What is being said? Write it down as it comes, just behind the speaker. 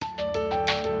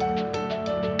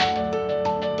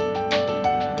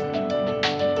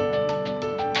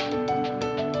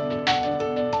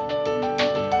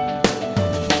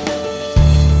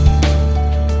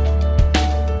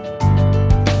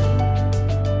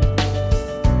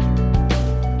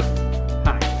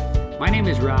name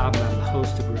is Rob, and I'm the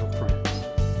host of Real Friends,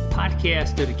 a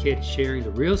podcast dedicated to sharing the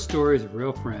real stories of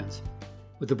real friends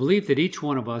with the belief that each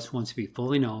one of us wants to be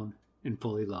fully known and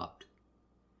fully loved.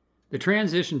 The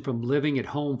transition from living at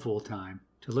home full-time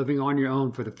to living on your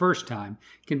own for the first time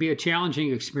can be a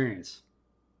challenging experience.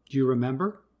 Do you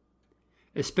remember?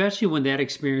 Especially when that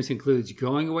experience includes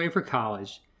going away for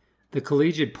college, the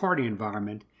collegiate party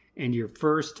environment, and your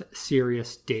first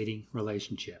serious dating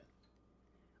relationship.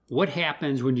 What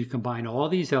happens when you combine all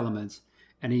these elements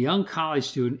and a young college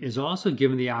student is also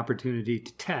given the opportunity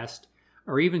to test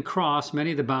or even cross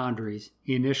many of the boundaries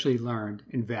he initially learned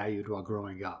and valued while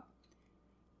growing up?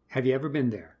 Have you ever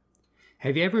been there?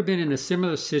 Have you ever been in a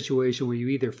similar situation where you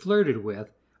either flirted with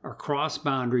or crossed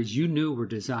boundaries you knew were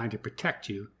designed to protect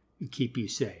you and keep you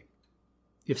safe?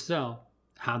 If so,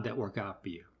 how'd that work out for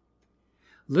you?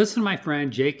 Listen to my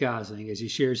friend Jake Gosling as he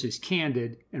shares his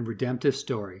candid and redemptive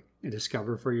story and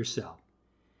discover for yourself.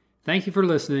 Thank you for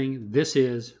listening. This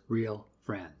is Real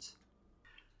Friends.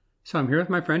 So I'm here with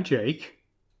my friend Jake.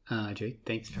 Jake,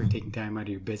 thanks for taking time out of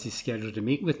your busy schedule to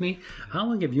meet with me. How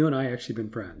long have you and I actually been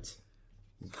friends?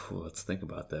 Let's think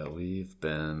about that. We've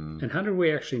been... And how did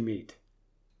we actually meet?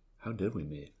 How did we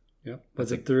meet? Yep.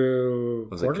 Was it through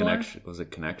Connection? Was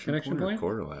it Connection Point? Or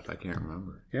Quarter Life? I can't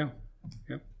remember. Yeah.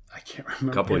 Yep. I can't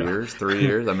remember. A couple years, 3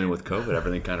 years. I mean, with COVID,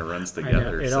 everything kind of runs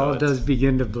together. It all does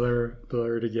begin to blur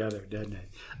together, doesn't it?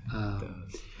 It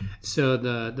does. So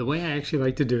the way I actually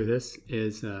like to do this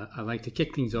is I like to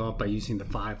kick things off by using the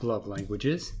 5 love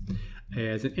languages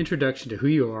as an introduction to who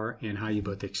you are and how you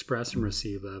both express and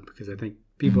receive love, because I think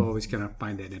people always kind of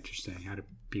find that interesting. How do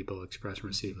people express and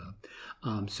receive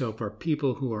love? So for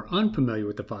people who are unfamiliar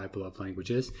with the 5 love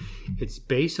languages, it's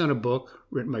based on a book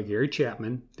written by Gary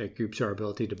Chapman that groups our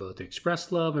ability to both express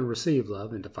love and receive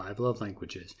love into 5 love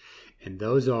languages. And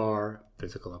those are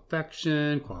physical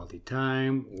affection, quality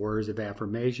time, words of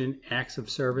affirmation, acts of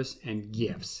service, and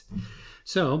gifts.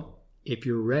 So if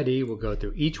you're ready, we'll go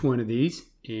through each one of these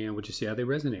and we'll just see how they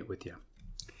resonate with you.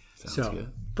 Sounds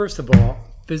good. First of all,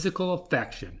 physical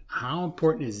affection. How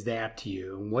important is that to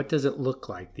you? And what does it look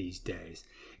like these days?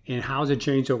 And how has it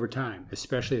changed over time,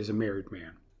 especially as a married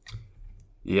man?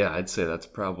 Yeah, I'd say that's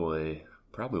probably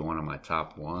one of my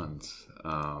top ones,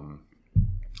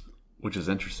 which is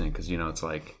interesting because, it's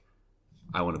like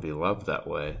I want to be loved that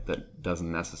way. That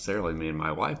doesn't necessarily mean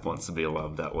my wife wants to be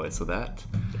loved that way. So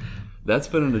that's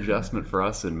been an adjustment for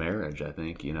us in marriage, I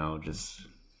think, just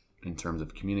in terms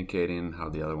of communicating how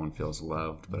the other one feels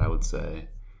loved. But I would say,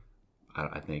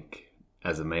 I think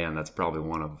as a man, that's probably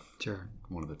one of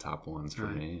the top ones for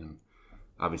me. And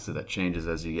obviously that changes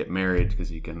as you get married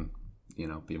because you can,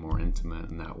 be more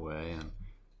intimate in that way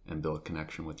and build a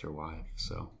connection with your wife.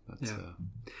 So that's...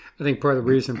 I think part of the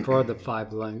reason for the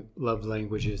 5 love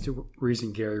languages, the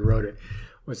reason Gary wrote it,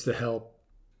 was to help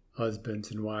husbands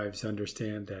and wives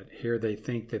understand that here they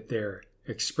think that they're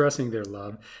expressing their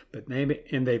love,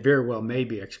 and they very well may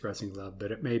be expressing love,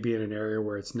 but it may be in an area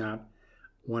where it's not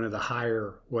one of the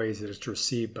higher ways that it's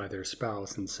received by their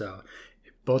spouse. And so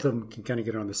if both of them can kind of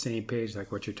get on the same page,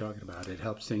 like what you're talking about, it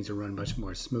helps things to run much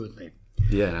more smoothly.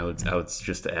 Yeah, and I would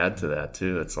just to add to that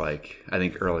too, it's like, I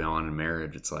think early on in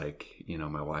marriage, it's like,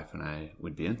 my wife and I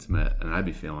would be intimate and I'd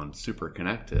be feeling super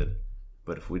connected.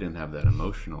 But if we didn't have that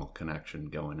emotional connection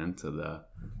going into the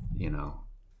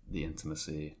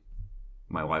intimacy,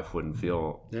 my wife wouldn't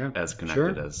feel as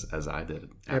connected as I did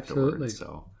afterwards.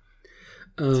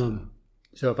 Absolutely.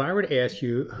 So if I were to ask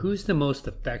you, who's the most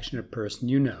affectionate person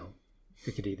you know?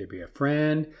 It could either be a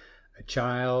friend, a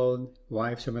child,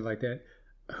 wife, something like that.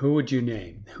 Who would you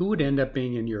name? Who would end up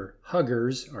being in your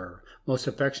huggers or most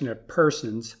affectionate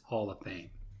persons Hall of Fame?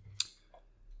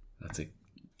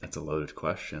 That's a loaded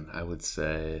question. I would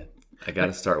say I got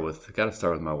to start with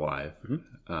my wife.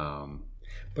 Mm-hmm.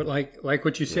 But like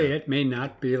what you say, it may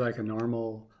not be like a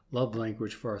normal love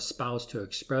language for a spouse to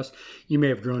express. You may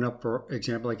have grown up, for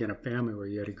example, like in a family where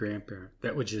you had a grandparent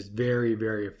that was just very,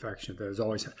 very affectionate. That was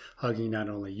always hugging not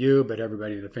only you, but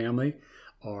everybody in the family.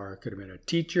 Or it could have been a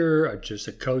teacher, or just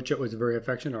a coach that was very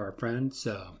affectionate, or a friend.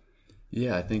 So,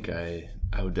 yeah, I think I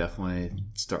would definitely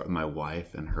start with my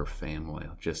wife and her family,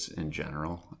 just in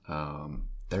general.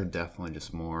 They're definitely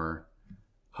just more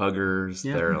huggers.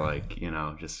 Yeah. They're like,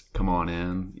 just come on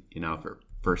in. For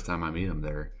first time I meet them,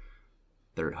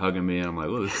 they're hugging me, and I'm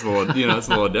like, well, this is a little, it's a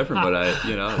little different, but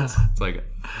it's like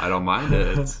I don't mind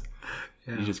it.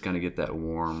 You just kind of get that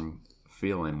warm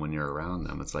feeling when you're around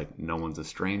them. It's like no one's a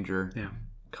stranger. Yeah.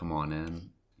 Come on in.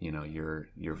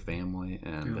 Your family,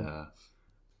 and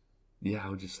I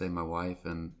would just say my wife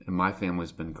and my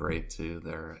family's been great too.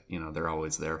 They're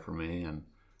always there for me,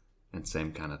 and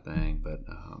same kind of thing. But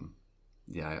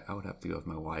yeah, I would have to go with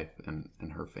my wife and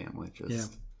her family.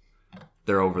 Just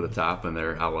they're over the top, and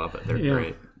I love it. They're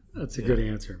great. That's a good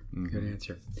answer. Good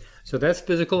answer. So that's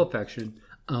physical affection.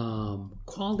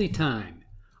 Quality time.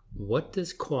 What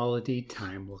does quality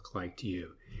time look like to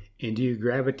you? And do you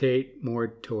gravitate more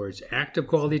towards active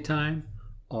quality time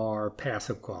or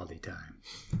passive quality time?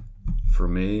 For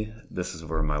me, this is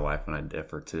where my wife and I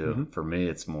differ too. For me,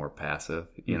 it's more passive.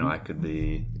 You know, I could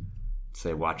be,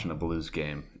 say, watching a Blues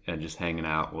game and just hanging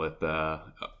out with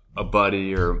a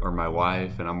buddy or my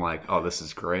wife, and I'm like, oh, this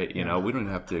is great. You know, we don't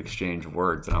have to exchange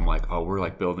words. And I'm like, oh, we're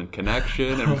like building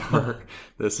connection, and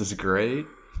this is great.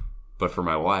 But for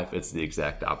my wife, it's the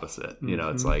exact opposite. You know,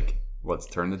 it's like, let's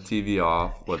turn the TV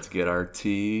off. Let's get our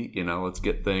tea. You know, let's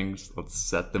let's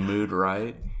set the mood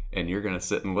right. And you're going to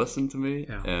sit and listen to me.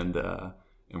 Yeah. And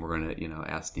we're going to, you know,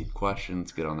 ask deep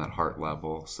questions, get on that heart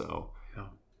level. So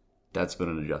that's been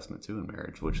an adjustment too in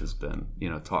marriage, which has been, you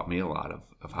know, taught me a lot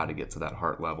of how to get to that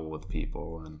heart level with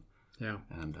people. And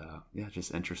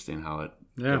just interesting how it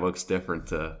looks different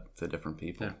to different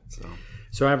people. Yeah.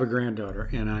 So I have a granddaughter,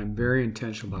 and I'm very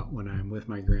intentional about when I'm with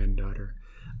my granddaughter.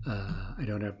 I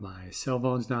don't have my cell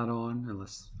phones not on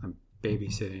unless I'm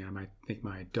babysitting. I might think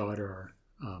my daughter or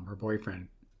her boyfriend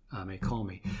may call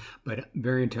me, but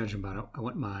very intentional about it. I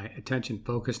want my attention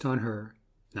focused on her,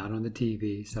 not on the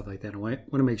TV, stuff like that. I want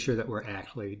to make sure that we're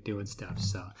actually doing stuff.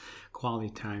 So quality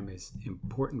time is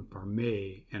important for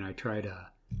me, and I try to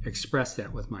express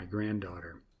that with my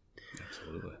granddaughter.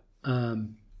 Absolutely.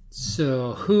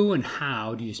 So who and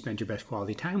how do you spend your best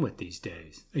quality time with these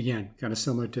days? Again, kind of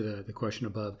similar to the question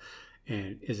above.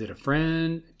 And is it a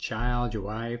friend, a child, your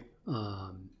wife,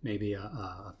 maybe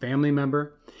a family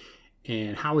member?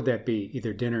 And how would that be?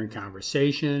 Either dinner and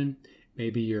conversation,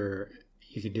 maybe you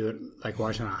could do it like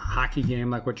watching a hockey game,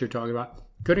 like what you're talking about.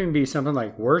 Could even be something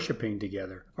like worshiping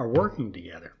together or working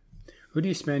together. Who do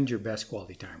you spend your best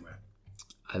quality time with?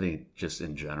 I think just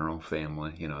in general,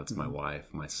 family. You know, it's my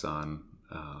wife, my son,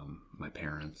 my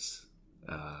parents,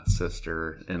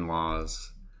 sister,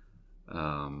 in-laws.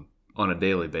 On a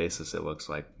daily basis, it looks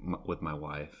like with my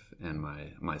wife and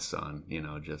my son. You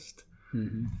know, just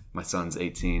my son's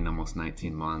 18, almost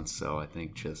 19 months. So I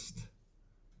think just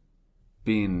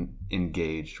being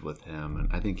engaged with him, and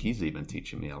I think he's even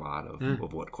teaching me a lot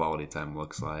of what quality time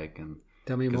looks like. And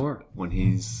tell me more. When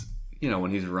he's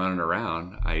running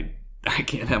around, I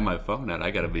can't have my phone out.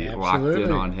 I got to be locked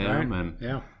in on him,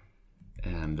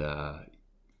 and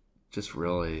just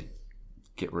really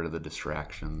get rid of the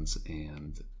distractions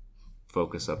and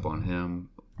focus up on him.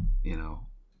 You know,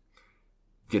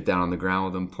 get down on the ground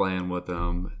with him, playing with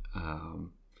him.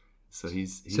 So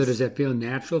he's. So does that feel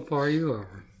natural for you,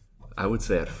 or? I would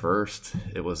say at first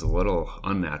it was a little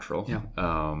unnatural. Yeah.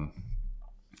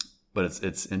 But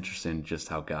it's interesting just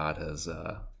how God has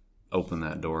opened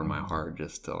that door in my heart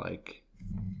just to like,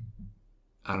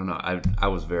 I don't know. I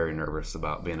was very nervous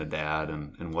about being a dad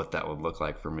and what that would look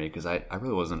like for me because I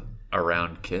really wasn't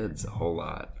around kids a whole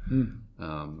lot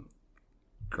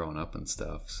growing up and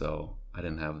stuff. So I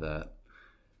didn't have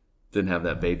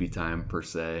that baby time per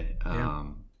se.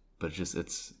 But just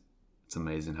it's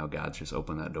amazing how God's just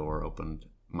opened that door, opened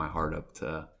my heart up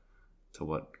to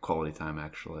what quality time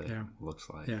actually looks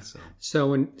like. Yeah.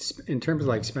 So in terms of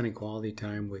like spending quality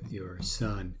time with your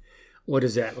son, what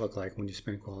does that look like when you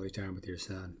spend quality time with your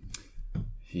son?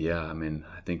 Yeah, I mean,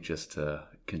 I think just to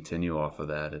continue off of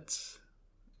that, it's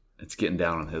getting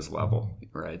down on his level,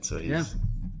 right? So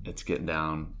it's getting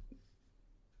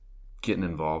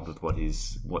involved with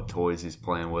what toys he's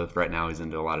playing with. Right now he's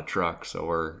into a lot of trucks, so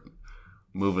we're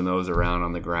moving those around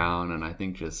on the ground, and I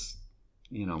think just,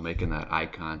 you know, making that eye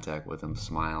contact with him,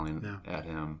 smiling at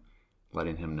him,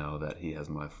 letting him know that he has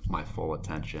my full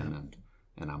attention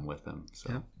and I'm with him.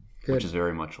 So, which is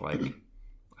very much like,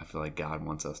 I feel like God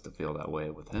wants us to feel that way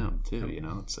with him too. You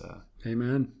know, it's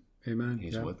Amen.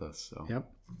 He's with us. So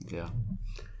yeah.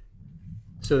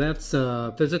 So that's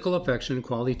physical affection,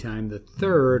 quality time. The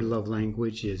third love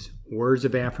language is words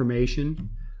of affirmation,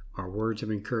 or words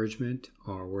of encouragement,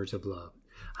 or words of love.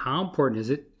 How important is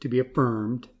it to be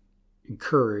affirmed,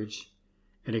 encouraged,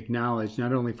 and acknowledged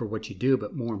not only for what you do,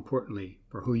 but more importantly,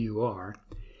 for who you are?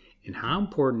 And how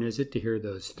important is it to hear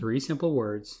those three simple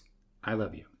words, I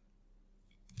love you?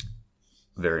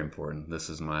 Very important. This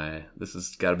has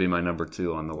got to be my number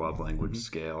 2 on the love language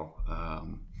scale.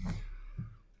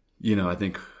 You know, I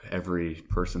think every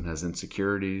person has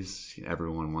insecurities.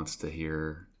 Everyone wants to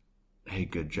hear, hey,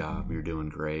 good job, you're doing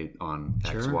great on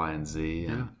X, Y, and Z.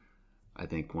 And I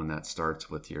think when that starts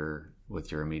with your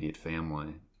immediate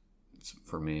family,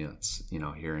 for me, it's, you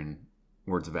know, hearing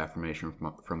words of affirmation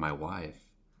from my wife.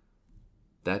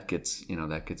 that gets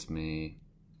gives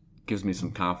me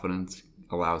some confidence,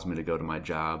 allows me to go to my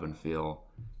job and feel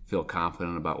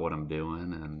confident about what I'm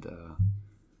doing, and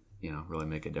really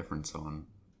make a difference on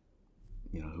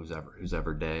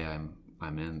whosever day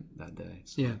I'm in that day.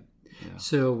 So, yeah.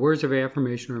 So words of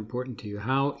affirmation are important to you.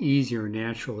 How easy or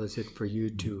natural is it for you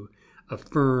to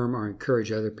affirm or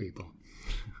encourage other people?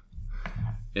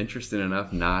 Interesting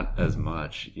enough, not as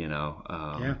much.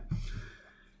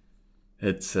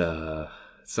 It's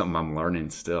something I'm learning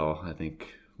still. I think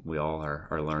we all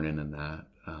are learning in that.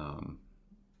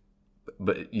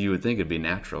 But you would think it'd be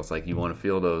natural. It's like you want to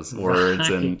feel those words,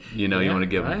 right. And you want to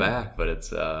give them back. But it's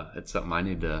something I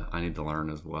need to learn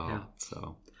as well.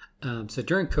 Yeah. So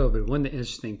during COVID, one of the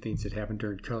interesting things that happened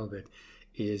during COVID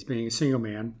is being a single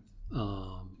man,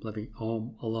 living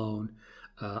home alone,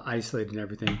 isolated and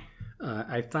everything.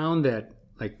 I found that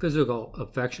like physical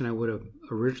affection, I would have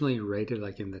originally rated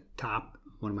like in the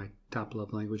one of my top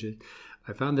love languages.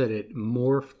 I found that it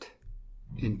morphed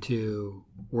into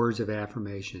words of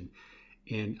affirmation.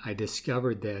 And I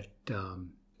discovered that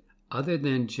other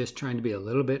than just trying to be a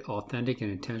little bit authentic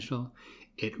and intentional,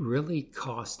 it really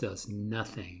cost us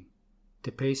nothing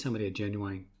to pay somebody a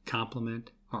genuine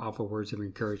compliment or offer words of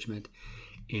encouragement.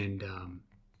 And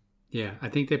I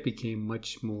think that became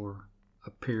much more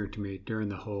apparent to me during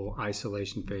the whole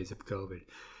isolation phase of COVID.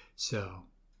 So,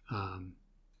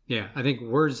 I think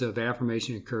words of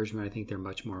affirmation and encouragement, I think they're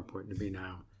much more important to me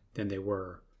now than they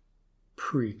were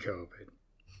pre-COVID.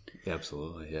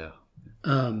 Absolutely, yeah.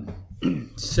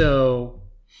 So,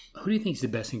 who do you think is the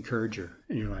best encourager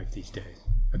in your life these days?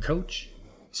 A coach,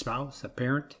 a spouse, a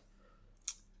parent?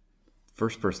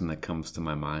 First person that comes to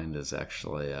my mind is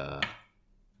actually a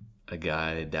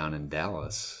guy down in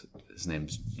Dallas. His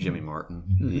name's Jimmy Martin.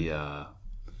 Mm-hmm. He,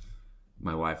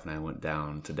 my wife and I went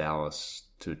down to Dallas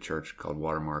to a church called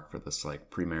Watermark for this like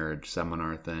pre-marriage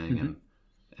seminar thing,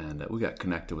 mm-hmm. and we got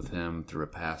connected with him through a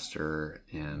pastor,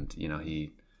 and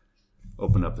he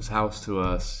opened up his house to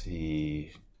us.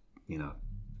 He,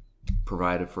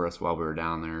 provided for us while we were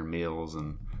down there, meals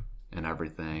and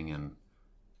everything, and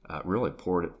really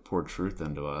poured truth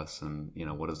into us. And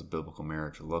what does a biblical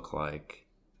marriage look like?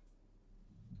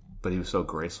 But he was so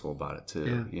graceful about it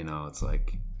too. Yeah. It's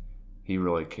like he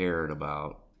really cared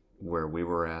about where we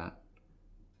were at,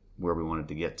 where we wanted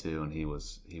to get to, and he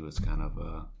was kind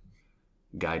of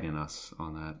guiding us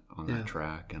on that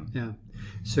track. And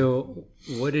so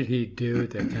what did he do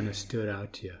that kind of stood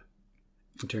out to you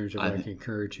in terms of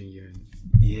encouraging you?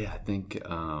 I think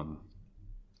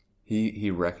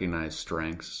he recognized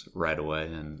strengths right away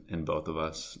in both of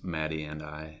us, Maddie and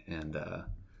I, and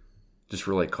just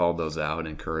really called those out and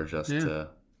encouraged us to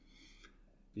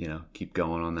keep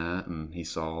going on that. And he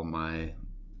saw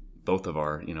both of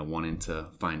our wanting to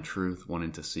find truth,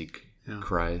 wanting to seek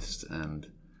Christ, and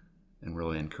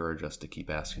really encourage us to keep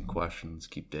asking questions,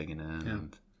 keep digging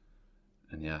in,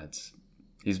 and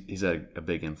he's had a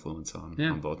big influence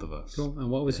on both of us. Cool. And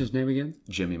what was his name again?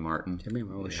 Jimmy Martin. Jimmy.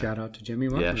 Well, shout out to Jimmy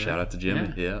Martin. Yeah, shout out to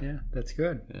Jimmy. Yeah, that's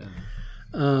good.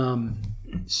 Yeah.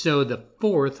 So the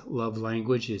fourth love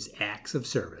language is acts of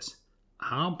service.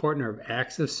 How important are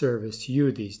acts of service to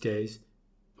you these days?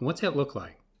 And what's that look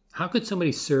like? How could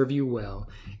somebody serve you well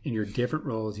in your different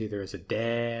roles, either as a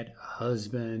dad, a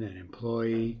husband, an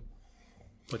employee?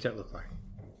 What's that look like?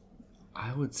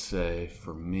 I would say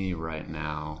for me right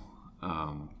now,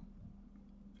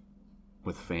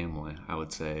 with family, I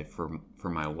would say for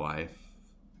my wife,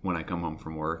 when I come home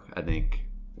from work, I think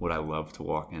what I love to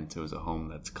walk into is a home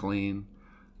that's clean.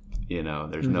 There's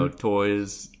mm-hmm. no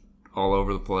toys all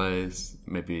over the place.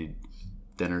 Maybe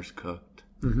dinner's cooked.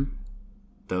 Mm-hmm.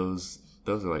 Those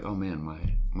are like, oh man,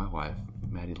 my wife,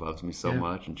 Maddie, loves me so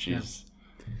much, and she's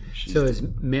So is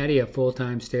Maddie a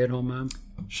full-time stay-at-home mom?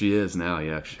 She is now,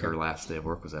 yeah. Her last day of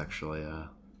work was actually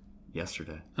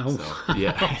yesterday. Oh, so,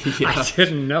 yeah. I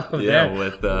didn't know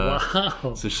that.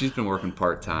 Wow. So she's been working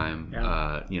part-time.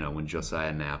 When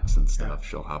Josiah naps and stuff,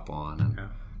 she'll hop on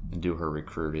and do her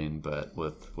recruiting. But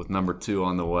with number 2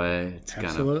 on the way, it's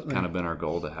kind of been our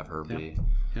goal to have her be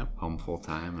home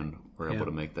full-time, and we're able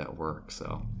to make that work.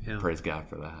 So praise God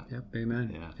for that. Yep.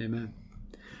 Amen. Yeah. Amen.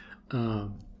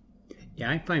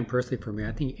 I find personally for me,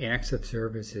 I think acts of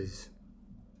service is,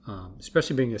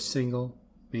 especially being a single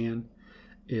man,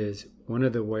 is one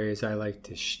of the ways I like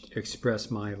to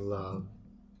express my love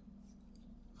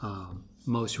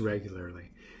most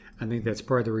regularly. I think that's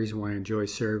part of the reason why I enjoy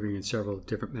serving in several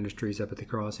different ministries up at the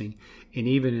Crossing. And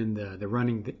even in the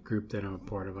running group that I'm a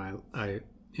part of, I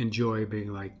enjoy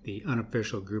being like the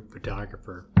unofficial group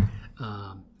photographer,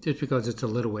 just because it's a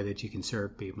little way that you can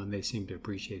serve people and they seem to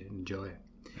appreciate it and enjoy it.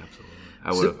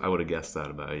 Absolutely. I would have guessed that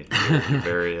about you. You're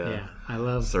very I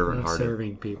love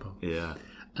serving people. Yeah.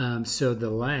 So the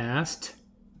last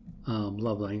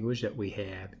love language that we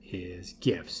have is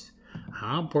gifts.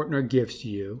 How important are gifts to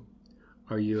you?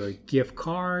 Are you a gift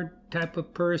card type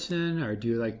of person, or do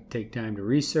you like to take time to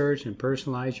research and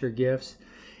personalize your gifts?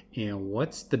 And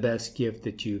what's the best gift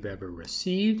that you've ever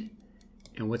received?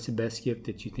 And what's the best gift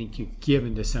that you think you've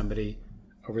given to somebody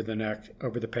over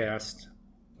the past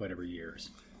whatever years?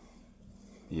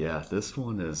 Yeah, this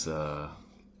one is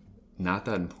not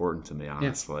that important to me,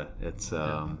 honestly. Yeah. It's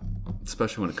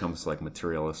especially when it comes to like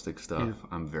materialistic stuff. Yeah.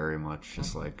 I'm very much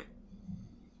just like,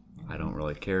 I don't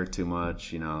really care too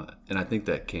much, and I think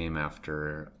that came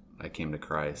after I came to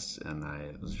Christ, and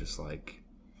I was just like,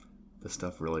 this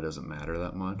stuff really doesn't matter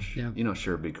that much. Yeah.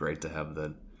 Sure, it'd be great to have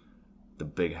the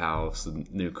big house, the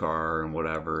new car, and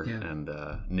whatever, and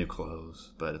new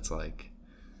clothes, but it's like,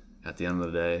 at the end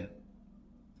of the day,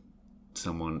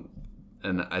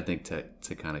 and I think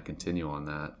to kind of continue on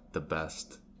that, the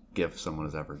best gift someone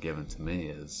has ever given to me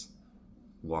is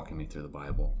walking me through the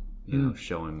Bible,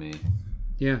 showing me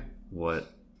what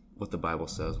the Bible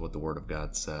says, what the Word of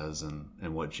God says,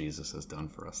 and what Jesus has done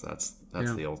for us. That's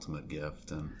the ultimate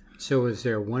gift. And so is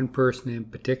there one person in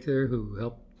particular who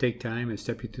helped take time and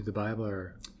step you through the Bible?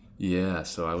 Or yeah,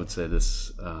 so I would say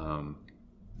this, I'll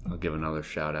give another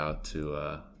shout out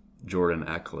to Jordan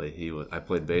Eckley. I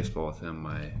played baseball with him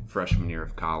my freshman year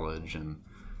of college, and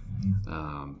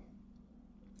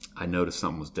I noticed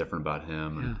something was different about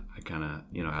him. And I kind of,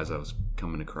 as I was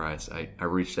coming to Christ, I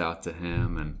reached out to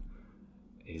him, and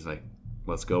he's like,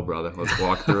 "Let's go, brother. Let's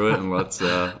walk through it, and let's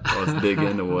dig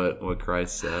into what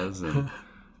Christ says." And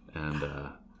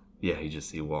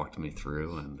he walked me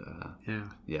through, and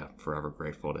forever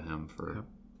grateful to him for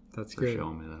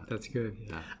showing me that. That's good.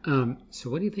 Yeah. So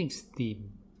what do you think's the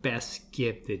best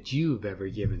gift that you've ever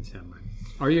given someone?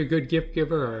 Are you a good gift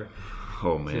giver, or?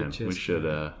 Oh man, we should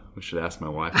ask my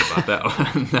wife about that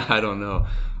one. I don't know.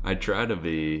 I try to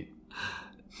be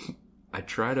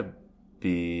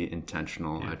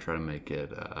intentional. I try to make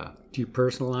it. Do you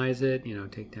personalize it?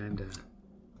 Take time to.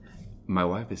 My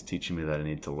wife is teaching me that I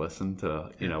need to listen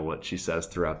to what she says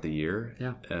throughout the year.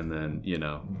 Yeah. And then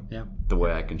the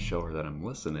way I can show her that I'm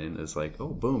listening is like, oh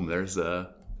boom, there's the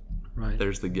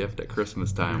gift at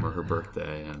Christmas time or her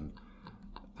birthday, and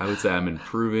I would say I'm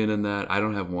improving in that. I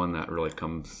don't have one that really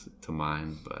comes to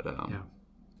mind, but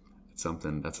it's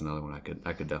something. That's another one I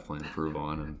could definitely improve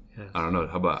on. And I don't know.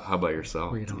 How about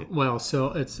yourself? Well,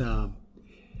 so it's so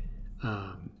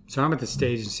I'm at the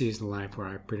stage and season of life where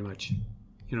I pretty much,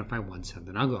 if I want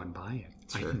something, I'll go out and buy it.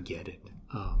 Sure. I can get it.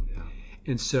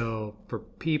 And so for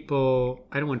people,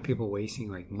 I don't want people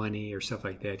wasting like money or stuff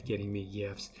like that getting me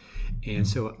gifts. And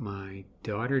so what my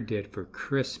daughter did for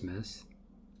Christmas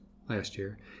last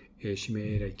year is she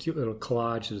made a cute little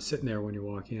collage that's sitting there when you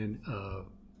walk in of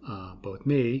both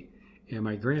me and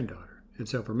my granddaughter. And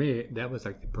so for me, that was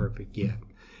like the perfect gift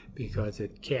because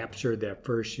it captured that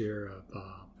first year of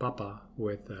Papa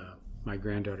with my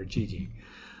granddaughter Gigi.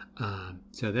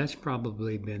 So that's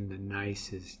probably been the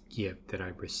nicest gift that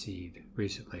I've received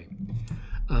recently.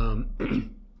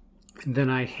 And then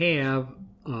I have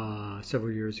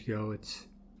several years ago, or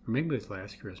maybe it was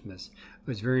last Christmas, I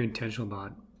was very intentional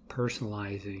about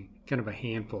personalizing kind of a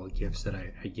handful of gifts that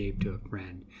I gave to a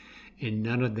friend. And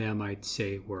none of them I'd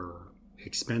say were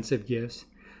expensive gifts,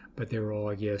 but they were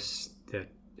all gifts that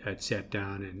I'd sat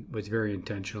down and was very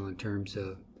intentional in terms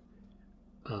of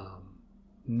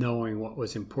knowing what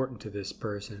was important to this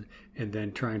person and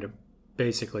then trying to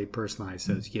basically personalize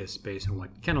those gifts based on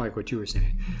kind of like what you were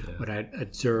saying, what I'd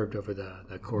observed over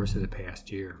the course of the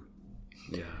past year.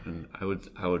 Yeah, and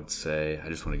I would say I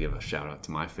just want to give a shout out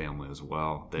to my family as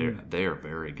well. They are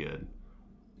very good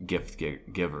gift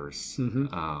givers,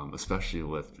 especially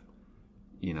with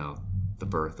the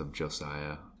birth of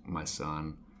Josiah, my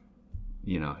son.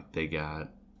 They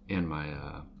got and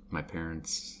my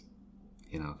parents.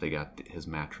 They got his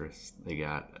mattress. They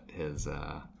got his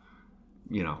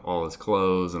all his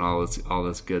clothes and all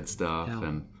this good stuff.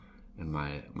 Yeah. And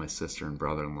my sister and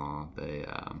brother-in-law,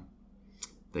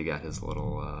 they got his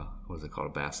little what is it called,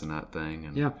 a bassinet thing,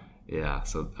 and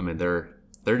so I mean they're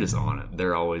just on it.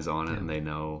 They're always on it, and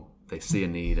they see a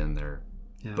need, and they're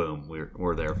boom,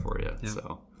 we're there for you. Yeah.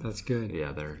 So that's good.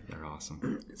 Yeah, they're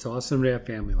awesome. It's awesome to have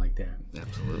family like that.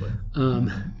 Absolutely.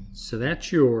 So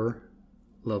that's your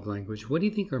love language. What do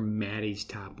you think are Maddie's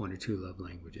top 1 or 2 love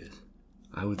languages?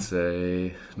 I would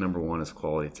say number 1 is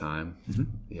quality time. Mm-hmm.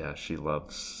 Yeah, she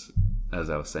loves, as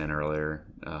I was saying earlier,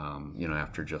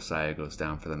 after Josiah goes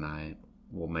down for the night,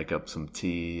 we'll make up some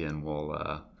tea and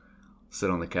we'll sit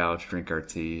on the couch, drink our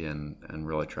tea, and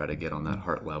really try to get on that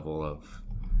heart level of,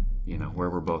 where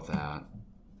we're both at,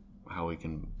 how we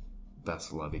can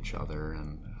best love each other,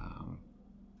 and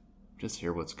just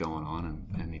hear what's going on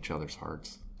in each other's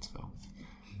hearts. So,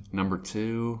 number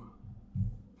 2,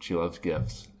 she loves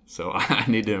gifts. So I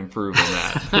need to improve on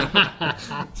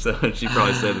that. So she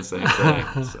probably said the same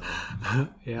thing. So,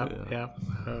 Yep.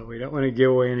 We don't want to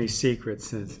give away any secrets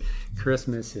since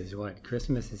Christmas is what?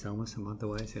 Christmas is almost a month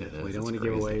away. So we don't want to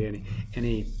give away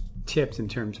any tips in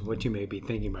terms of what you may be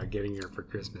thinking about getting her for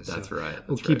Christmas. That's right.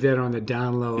 We'll keep that on the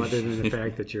down low, other than the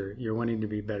fact that you're wanting to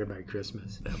be better by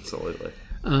Christmas. Absolutely.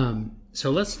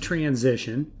 So let's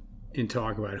transition and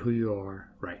talk about who you are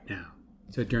right now.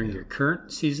 So during your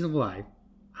current season of life,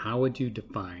 how would you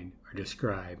define or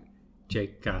describe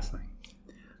Jake Gosling?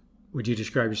 Would you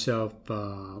describe yourself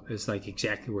as like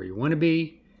exactly where you want to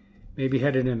be, maybe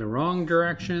headed in the wrong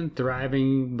direction,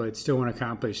 thriving but still want to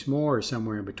accomplish more, or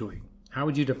somewhere in between? How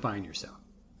would you define yourself?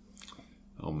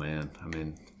 Oh man, I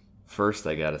mean, first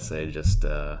I gotta say just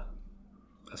a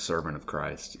servant of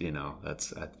Christ. I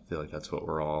feel like that's what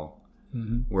we're all,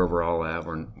 where we're all at.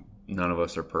 None of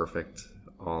us are perfect.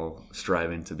 All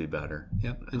striving to be better.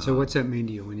 Yep. And so what's that mean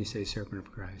to you when you say servant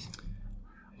of Christ?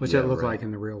 What's that look like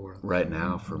in the real world? Right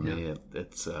now, for me,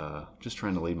 it's just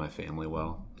trying to lead my family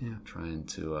well. Yeah. Trying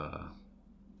to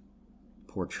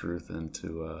pour truth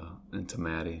into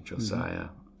Maddie, Josiah,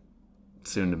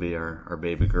 soon to be our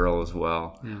baby girl as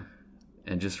well. Yeah.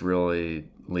 And just really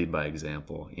lead by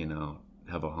example,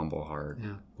 have a humble heart,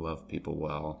 love people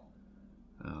well.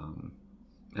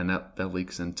 And that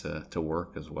leaks into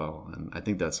work as well. And I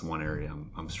think that's one area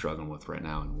I'm struggling with right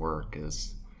now in work,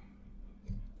 is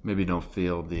maybe don't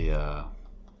feel the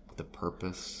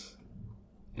purpose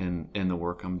in the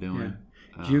work I'm doing.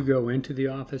 Yeah. Do you go into the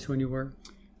office when you work?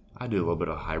 I do a little bit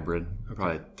of hybrid,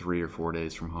 probably 3 or 4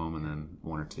 days from home and then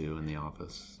 1 or 2 in the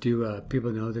office. Do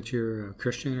people know that you're a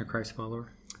Christian or Christ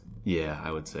follower? Yeah,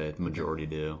 I would say the majority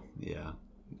do. Yeah.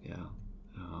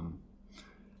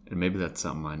 And maybe that's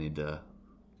something I need to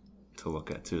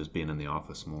look at too, is being in the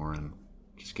office more and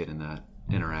just getting that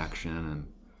interaction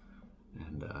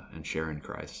and sharing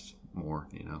Christ more.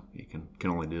 You can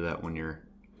only do that you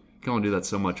can only do that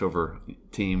so much over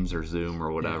Teams or Zoom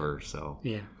or whatever. Yeah. So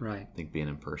yeah, right. I think being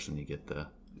in person, you get the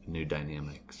new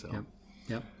dynamic. So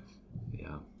yep.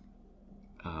 Yeah.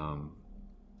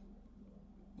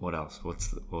 What else? What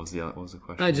was the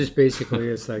question? I just basically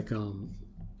it's like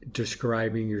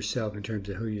describing yourself in terms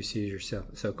of who you see yourself.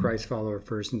 So Christ follower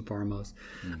first and foremost.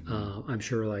 I'm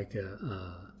sure like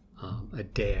a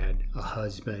dad, a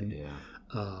husband,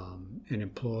 an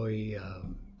employee.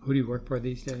 Who do you work for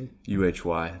these days?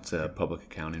 UHY. It's a public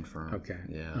accounting firm. Okay.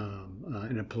 Yeah.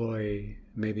 An employee,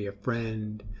 maybe a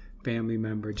friend, family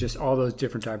member, just all those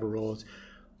different type of roles.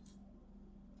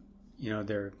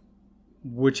 They're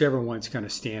whichever ones kind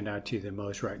of stand out to you the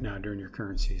most right now during your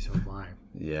current season of life.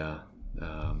 Yeah.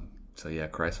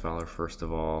 Christ follower first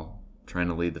of all, trying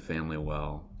to lead the family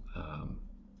well,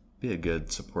 be a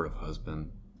good supportive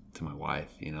husband to my wife.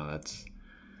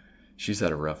 She's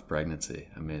had a rough pregnancy.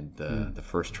 I mean, the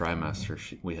first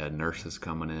trimester, we had nurses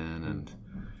coming in, and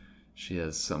she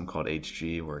has something called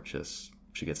HG, where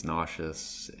she gets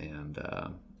nauseous, and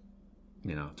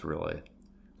it's really,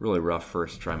 really rough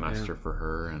first trimester for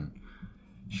her, and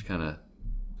she kind of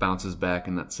bounces back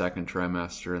in that second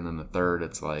trimester, and then the third,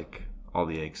 it's like all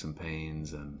the aches and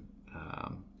pains, and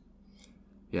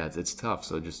it's tough.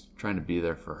 So just trying to be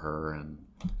there for her and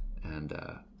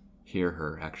hear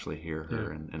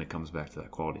her, and it comes back to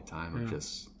that quality time of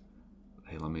just,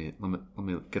 hey, let me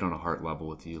get on a heart level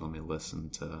with you. Let me listen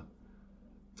to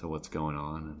what's going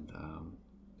on, and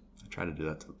I try to do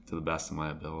that to the best of my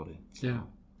ability. So, yeah,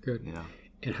 good. Yeah.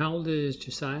 And how old is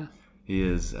Josiah? He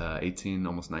is 18,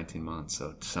 almost 19 months.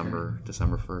 So December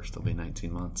 1st, he'll be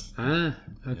 19 months. Ah,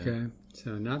 okay. Yeah.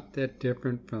 So not that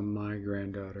different from my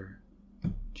granddaughter,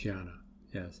 Gianna.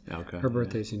 Yes. Okay. Her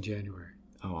birthday's in January.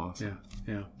 Oh, awesome.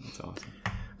 Yeah. That's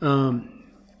awesome.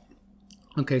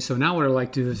 Okay, so now what I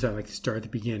like to do is I like to start at the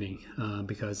beginning,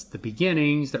 because the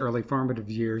beginnings, the early formative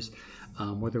years,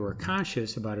 whether we're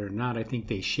conscious about it or not, I think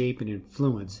they shape and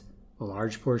influence a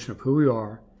large portion of who we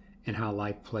are and how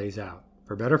life plays out,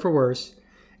 for better or for worse.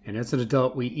 And as an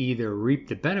adult, we either reap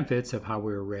the benefits of how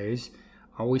we were raised,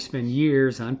 or we spend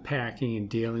years unpacking and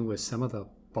dealing with some of the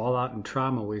fallout and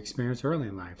trauma we experienced early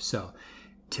in life. So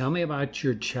tell me about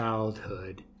your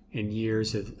childhood and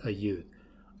years as a youth.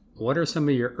 What are some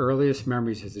of your earliest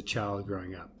memories as a child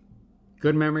growing up?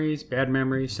 Good memories, bad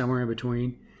memories, somewhere in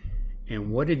between?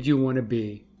 And what did you want to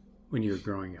be when you were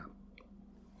growing up?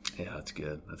 Yeah, that's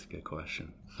good. That's a good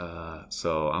question.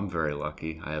 So I'm very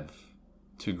lucky. I have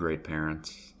two great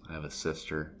parents. I have a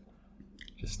sister.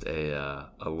 Just a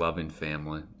loving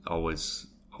family. Always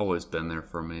been there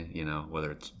for me. You know,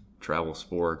 whether it's travel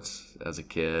sports as a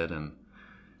kid and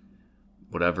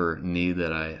whatever need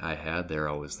that I had, they're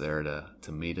always there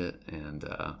to meet it and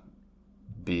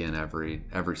be in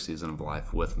every season of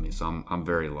life with me. So I'm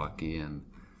very lucky, and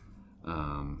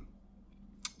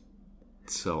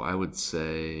so I would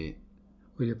say.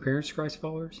 Were your parents Christ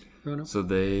followers growing up? So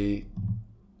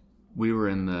we were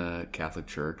in the Catholic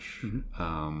Church.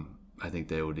 Mm-hmm. I think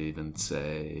they would even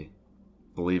say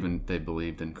they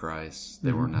believed in Christ.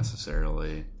 They weren't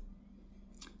necessarily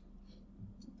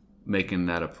making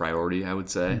that a priority, I would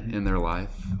say, in their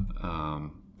life.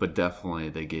 But definitely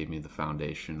they gave me the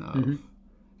foundation of,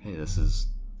 hey, this is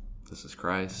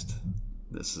Christ.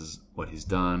 This is what he's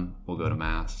done. We'll go to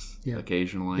Mass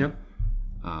occasionally. Yep.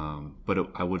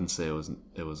 But I wouldn't say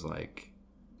it was like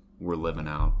we're living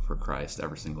out for Christ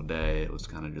every single day. It was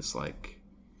kind of just like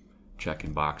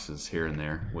checking boxes here and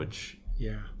there, which...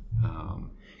 Yeah.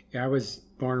 I was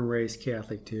born and raised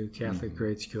Catholic too, Catholic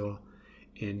grade school.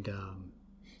 And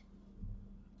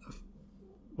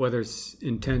whether it's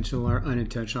intentional or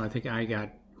unintentional, I think I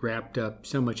got wrapped up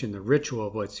so much in the ritual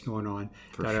of what's going on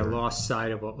that I lost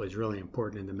sight of what was really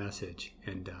important in the message.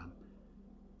 And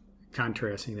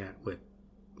contrasting that with,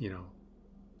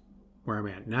 where I'm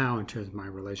at now in terms of my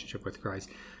relationship with Christ,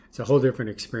 it's a whole different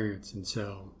experience. And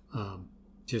so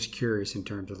just curious in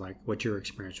terms of like what your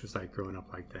experience was like growing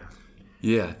up like that.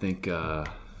 Yeah, I think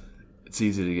it's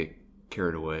easy to get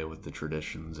carried away with the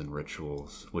traditions and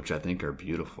rituals, which I think are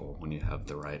beautiful when you have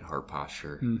the right heart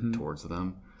posture towards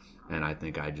them. And I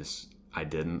think I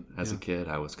didn't as a kid.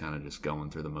 I was kind of just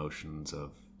going through the motions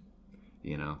of,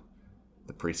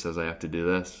 the priest says I have to do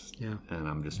this, and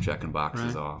I'm just checking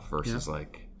boxes off versus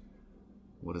like,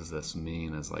 what does this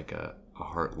mean as like a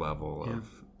heart level of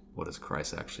what has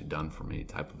Christ actually done for me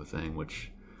type of a thing,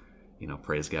 which,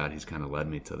 praise God, he's kind of led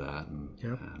me to that. And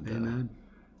Amen.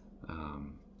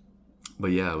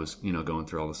 But yeah, I was, going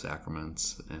through all the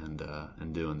sacraments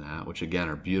and doing that, which again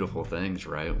are beautiful things,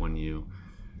 right? When you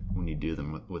do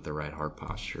them with the right heart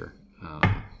posture.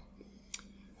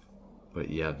 But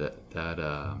yeah,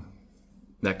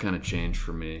 that kind of changed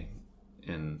for me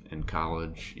in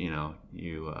college.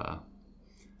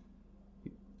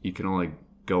 You can only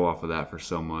go off of that for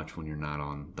so much when you're not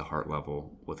on the heart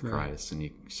level with Christ, and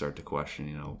you start to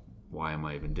question, why am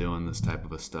I even doing this type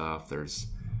of a stuff? There's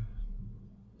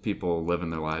people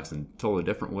living their lives in totally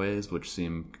different ways, which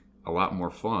seem a lot more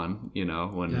fun,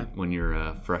 when you're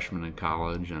a freshman in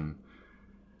college, and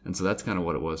so that's kind of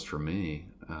what it was for me.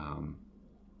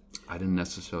 I didn't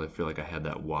necessarily feel like I had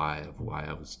that why of why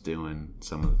I was doing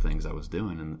some of the things I was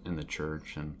doing in the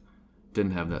church, and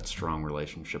didn't have that strong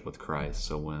relationship with Christ.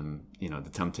 So when, the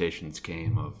temptations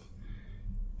came of,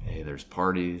 hey, there's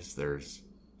parties, there's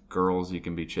girls you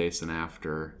can be chasing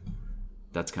after,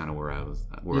 that's kind of where I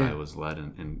was led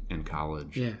in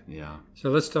college. Yeah. So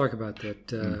let's talk about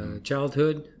that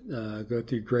childhood, go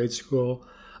through grade school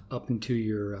up into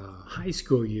your high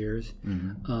school years.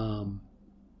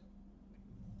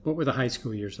 What were the high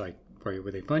school years like for you?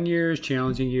 Were they fun years,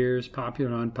 challenging years,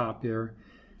 popular, unpopular?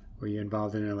 Were you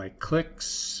involved in like cliques,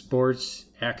 sports,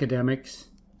 academics?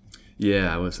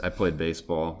 Yeah, I played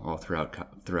baseball all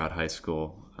throughout high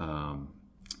school.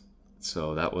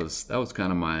 So that was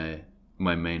kind of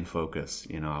my main focus.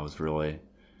 I was really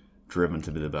driven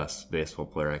to be the best baseball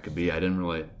player I could be. I didn't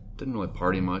really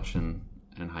party much in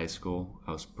high school.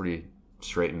 I was pretty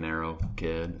straight and narrow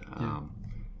kid,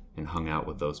 and hung out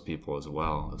with those people as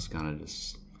well. It was kind of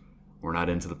just, we're not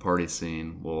into the party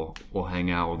scene. We'll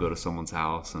hang out. We'll go to someone's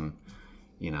house, and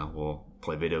we'll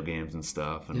play video games and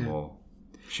stuff, and we'll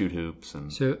shoot hoops.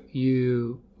 And so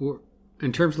you were,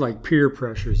 in terms of like peer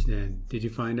pressures, then did you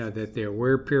find out that there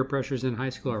were peer pressures in high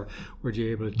school, or were you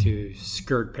able to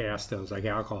skirt past those, like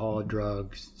alcohol,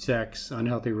 drugs, sex,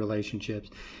 unhealthy relationships,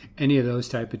 any of those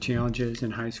type of challenges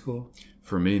in high school?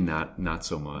 For me, not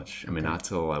so much. I mean, not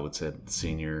till I would say the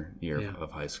senior year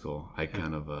of high school. I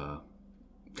kind of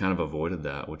avoided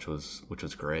that, which was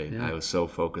great. I was so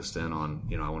focused in on,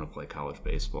 I want to play college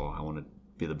baseball. I want to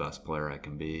be the best player I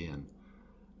can be, and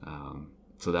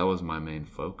so that was my main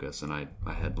focus. And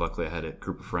luckily I had a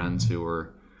group of friends who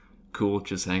were cool,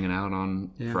 just hanging out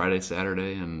on Friday,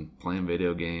 Saturday, and playing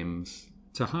video games.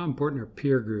 So how important are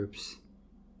peer groups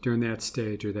during that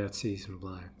stage or that season of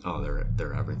life? Oh,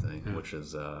 they're everything, which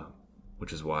is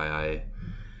why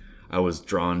I was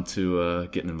drawn to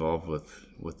getting involved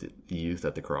with the youth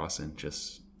at the Crossing,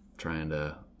 just trying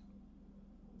to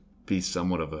be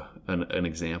somewhat of an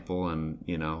example, and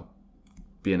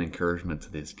be an encouragement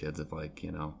to these kids of like,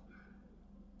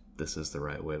 this is the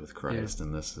right way with Christ,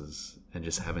 and and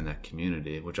just having that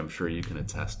community, which I'm sure you can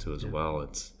attest to as well.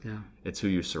 It's who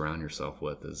you surround yourself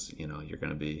with, is, you know, you're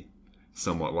going to be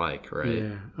somewhat like, right?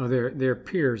 Yeah. Oh, their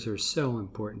peers are so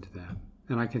important to them,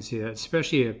 and I can see that,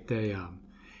 especially if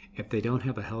they don't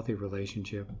have a healthy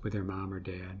relationship with their mom or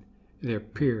dad. Their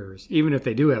peers, even if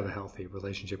they do have a healthy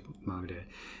relationship with mom and dad,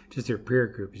 just their peer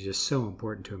group is just so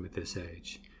important to them at this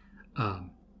age.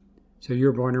 So you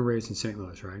were born and raised in St.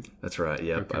 Louis, right? That's right.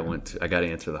 Yep. Okay. I got to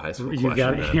answer the high school question. You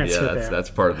got to answer that. That's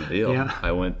part of the deal. Yeah.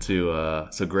 I went to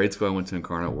so grade school I went to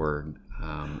Incarnate Word,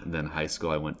 and then high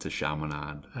school I went to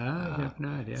Chaminade.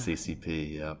 Chaminade, yeah.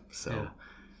 CCP. Yep. So.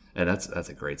 And that's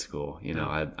a great school. You know,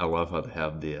 I love how they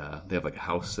have they have like a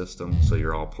house system, so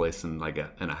you're all placed in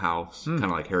in a house, kind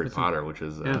of like Harry Potter, which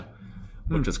is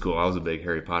cool. I was a big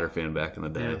Harry Potter fan back in the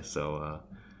day, so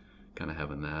kind of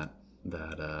having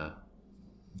that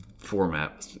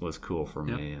format was cool for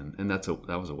me, and that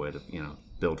was a way to, you know,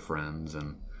 build friends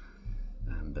and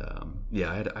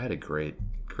I had a great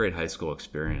high school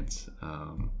experience.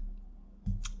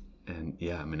 And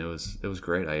I mean, it was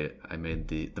great. I made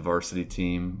the varsity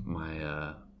team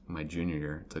my junior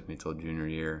year. It took me till junior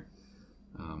year,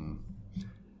 and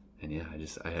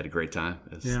I had a great time.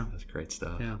 It was great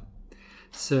stuff. Yeah.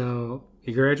 So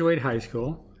you graduate high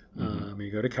school. You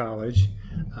go to college.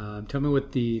 Tell me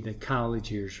what the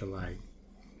college years are like.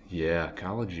 Yeah,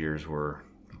 college years were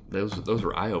those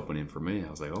were eye opening for me. I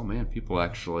was like, oh man, people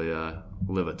actually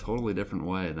live a totally different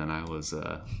way than I was.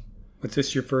 Was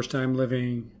this your first time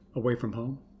living away from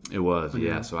home? It was,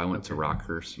 yeah. So I went to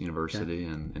Rockhurst University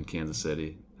in Kansas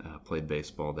City, played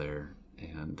baseball there,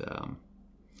 and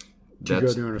did you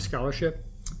go there on a scholarship?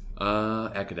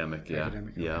 Academic, yeah.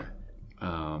 Academic, yeah. Okay.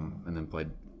 And then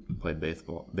played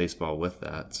baseball with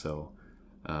that. So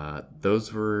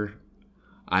those were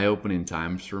eye-opening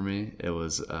times for me. It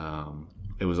was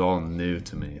all new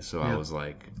to me. So I was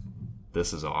like,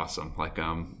 this is awesome. Like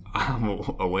I'm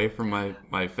away from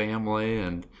my family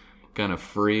and kind of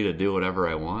free to do whatever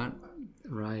I want.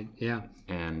 Right. Yeah.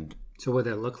 And so what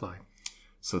did that look like?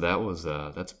 So that was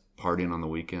that's partying on the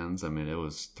weekends. I mean, it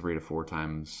was 3 to 4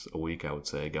 times a week, I would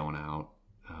say, going out.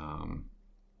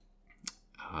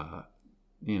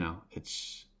 You know,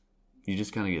 you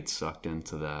just kind of get sucked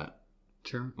into that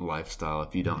lifestyle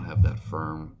if you don't have that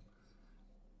firm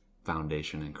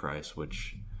foundation in Christ,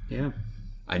 which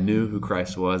I knew who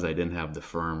Christ was. I didn't have the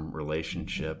firm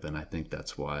relationship, and I think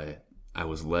that's why I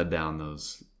was led down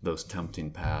those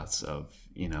tempting paths of,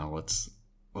 you know, let's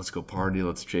go party,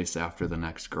 let's chase after the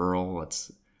next girl,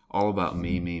 it's all about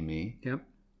me. Yep.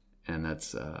 And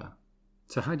that's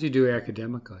so how'd you do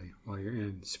academically while you're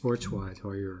in sports-wise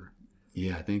while you're...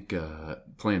 Yeah, I think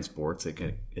playing sports,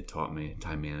 it taught me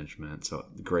time management. So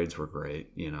the grades were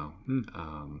great, you know,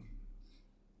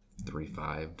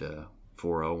 3.5 to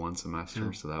 4.0 one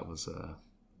semester. So that was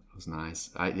nice.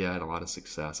 I had a lot of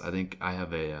success. I think I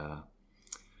have a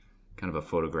kind of a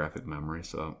photographic memory,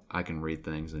 so I can read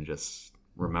things and just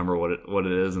remember what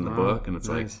it is in the book, and it's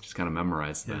like just kind of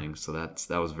memorize things. So that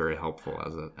was very helpful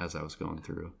as I was going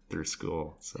through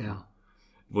school. So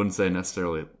wouldn't say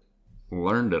necessarily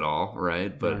learned it all,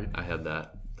 right? But I had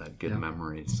that good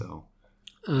memory. So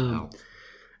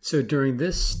so during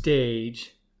this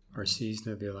stage or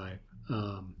season of your life,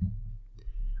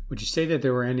 would you say that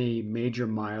there were any major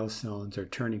milestones or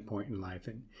turning point in life?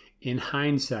 And in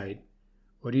hindsight,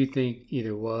 what do you think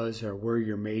either was or were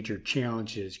your major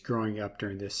challenges growing up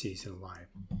during this season of life?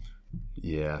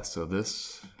 Yeah, so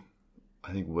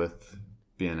I think with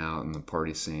being out in the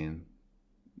party scene,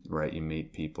 right, you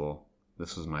meet people.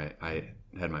 I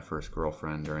had my first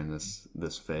girlfriend during this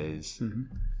phase. Mm-hmm.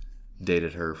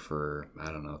 Dated her for,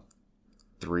 I don't know,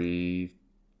 3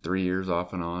 years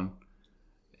off and on.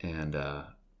 And,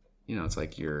 you know, it's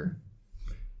like your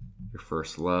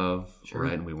first love,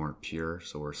 right? And we weren't pure,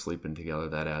 so we're sleeping together.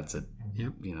 That adds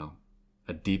you know,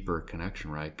 a deeper connection,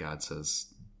 right? God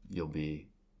says you'll be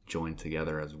joined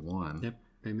together as one. Yep.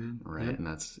 Amen. Right. Yep. And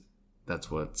that's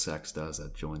what sex does.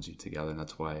 That joins you together. And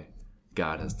that's why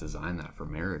God has designed that for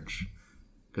marriage,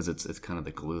 because it's kind of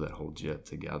the glue that holds you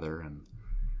together.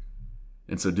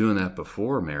 And so doing that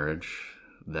before marriage,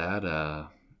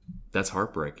 that's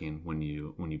heartbreaking when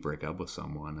you break up with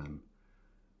someone, and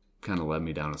kind of led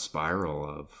me down a spiral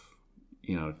of,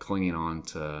 you know, clinging on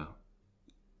to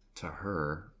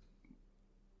her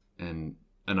in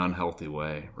an unhealthy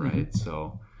way, right? Mm-hmm.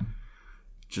 So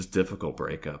just difficult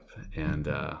breakup, and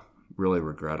really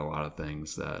regret a lot of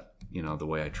things, that, you know, the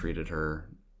way I treated her,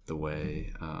 the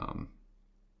way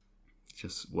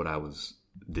just what I was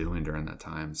doing during that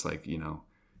time. It's like, you know,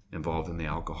 involved in the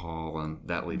alcohol, and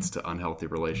that leads to unhealthy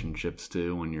relationships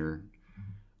too when you're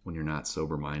when you're not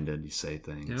sober minded, you say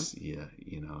things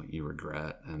you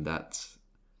regret, and that's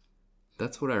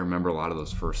what I remember a lot of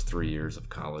those first 3 years of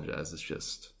college as. It's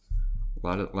just a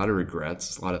lot of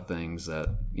regrets, a lot of things that,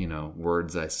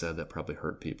 words I said that probably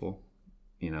hurt people,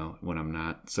 when I'm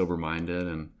not sober minded,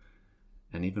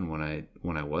 and even when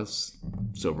I was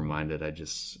sober minded,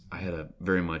 I had a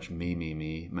very much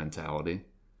me mentality,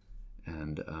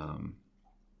 and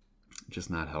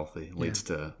just not healthy. Leads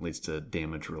to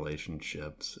damaged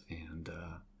relationships, and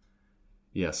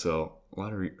so a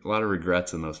lot of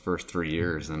regrets in those first 3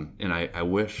 years, and I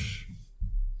wish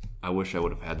I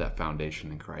would have had that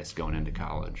foundation in Christ going into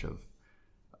college of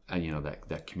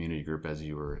that community group as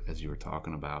you were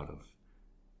talking about, of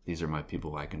these are my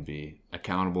people I can be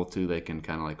accountable to. They can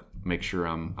kind of like make sure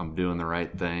I'm doing the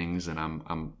right things, and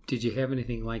I'm. Did you have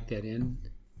anything like that in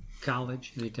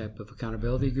college? Any type of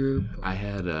accountability group? Or?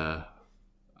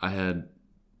 I had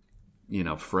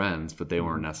friends, but they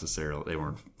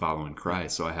weren't following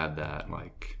Christ. So I had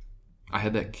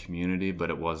that community, but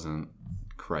it wasn't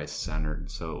Christ centered.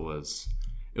 So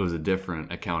it was a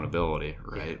different accountability,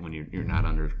 right? Yeah. When you're not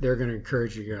under. They're going to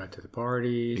encourage you to go out to the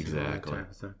parties, exactly, all that type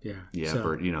of stuff. Yeah, yeah, so,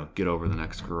 or get over the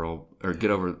next girl, or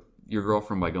get over your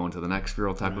girlfriend by going to the next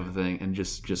girl, type of a thing, and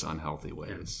just unhealthy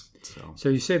ways. Yeah. So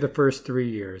you say the first 3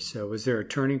 years. So was there a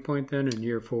turning point then in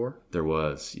year 4? There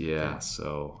was, yeah.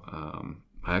 So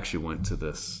I actually went to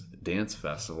this dance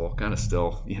festival, kind of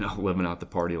still, living out the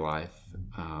party life.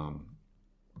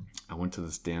 I went to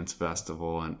this dance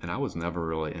festival, and I was never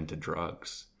really into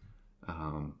drugs.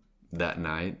 That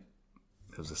night,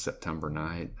 it was a September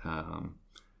night,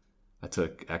 I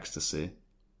took ecstasy,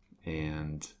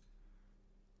 and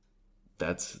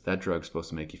that drug's supposed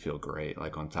to make you feel great,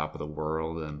 like on top of the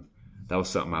world, and that was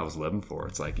something I was living for.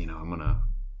 It's like,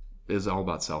 it's all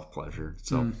about self-pleasure,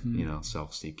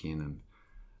 self-seeking,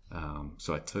 and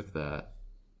so I took that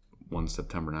one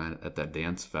September night at that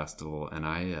dance festival, and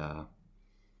I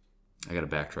got to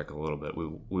backtrack a little bit.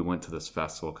 We went to this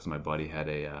festival because my buddy had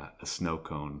a snow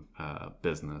cone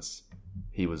business.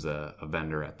 He was a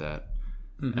vendor at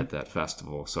that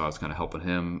festival, so I was kind of helping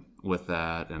him with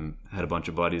that, and had a bunch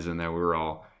of buddies in there. We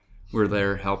were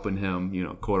there helping him,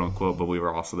 quote unquote, but we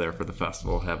were also there for the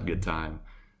festival, have a good time,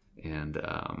 and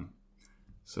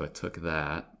so I took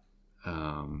that.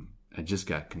 I just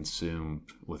got consumed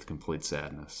with complete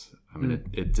sadness. I mean,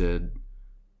 it did.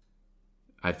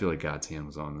 I feel like God's hand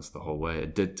was on this the whole way.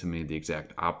 It did to me the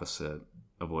exact opposite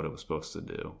of what it was supposed to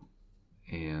do.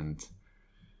 And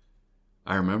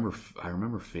I remember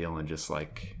feeling just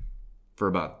like, for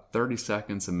about 30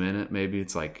 seconds, a minute, maybe,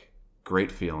 it's like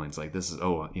great feelings. Like, this is,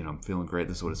 I'm feeling great.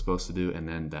 This is what it's supposed to do. And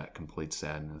then that complete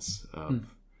sadness of,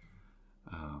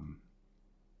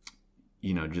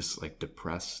 just like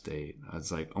depressed state.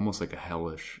 It's like almost like a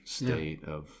hellish state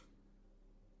of,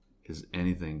 is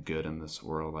anything good in this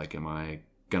world? Like, am I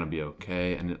gonna be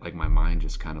okay? And like my mind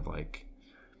just kind of like,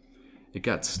 it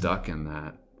got stuck in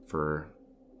that for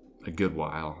a good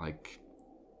while, like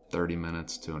 30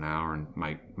 minutes to an hour, and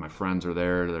my friends are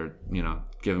there, they're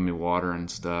giving me water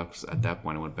and stuff. So at that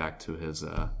point I went back to his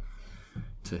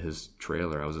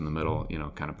trailer. I was in the middle,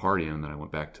 kind of partying, and then I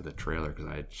went back to the trailer because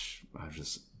I was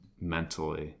just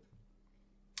mentally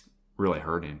really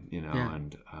hurting,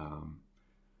 and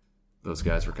those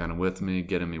guys were kind of with me,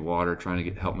 getting me water, trying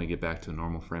to help me get back to a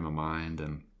normal frame of mind.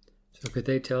 And so, could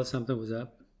they tell something was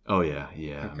up? Oh yeah.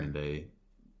 Okay. I mean,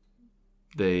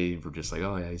 they were just like,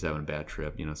 oh yeah, he's having a bad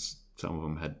trip. Some of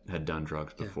them had done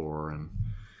drugs before, and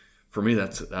for me,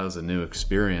 that was a new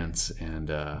experience. And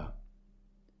I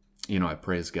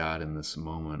praise God in this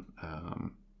moment.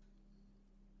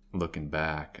 Looking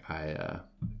back, I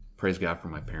praise God for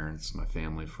my parents, my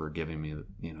family, for giving me,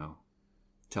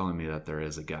 telling me that there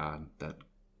is a God, that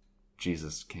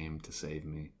Jesus came to save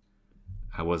me.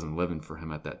 I wasn't living for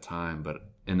him at that time, but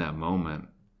in that moment,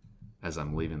 as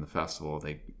I'm leaving the festival,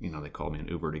 they called me an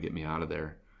Uber to get me out of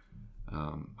there.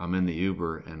 I'm in the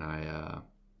Uber, and I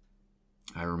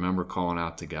remember calling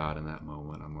out to God in that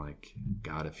moment. I'm like,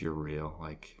 God, if you're real,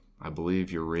 like, I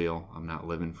believe you're real. I'm not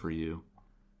living for you.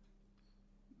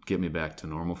 Get me back to a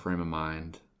normal frame of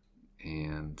mind,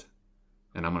 and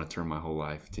I'm going to turn my whole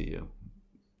life to you.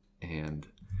 And,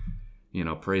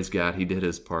 praise God, he did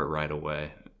his part right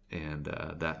away. And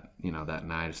that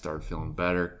night I started feeling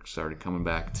better, started coming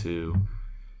back to,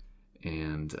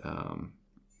 and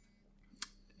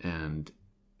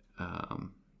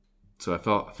so I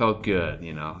felt good,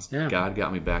 Yeah. God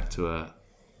got me back to a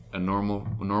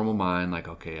normal mind, like,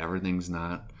 okay, everything's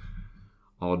not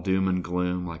all doom and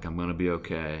gloom, like I'm going to be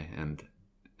okay. And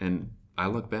I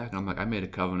look back and I'm like, I made a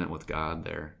covenant with God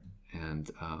there. And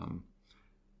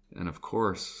And of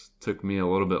course, took me a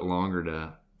little bit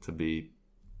longer to be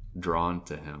drawn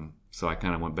to him. So I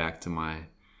kind of went back to my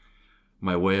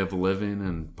way of living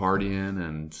and partying,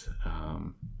 and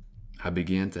I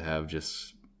began to have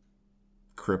just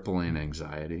crippling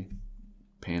anxiety,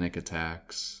 panic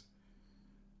attacks.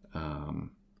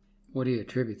 What do you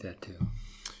attribute that to?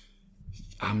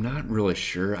 I'm not really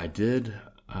sure. I did.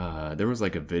 There was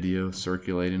like a video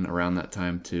circulating around that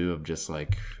time too of just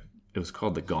like, it was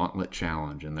called the Gauntlet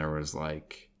Challenge, and there was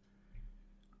like,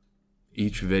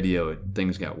 each video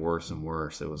things got worse and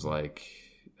worse. It was like,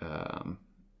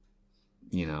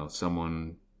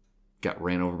 someone got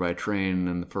ran over by a train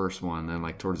in the first one, then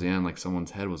like towards the end, like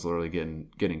someone's head was literally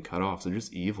getting cut off. So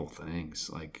just evil things,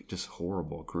 like just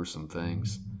horrible, gruesome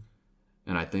things.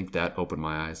 And I think that opened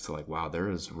my eyes to like, wow, there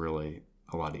is really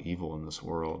a lot of evil in this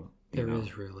world. There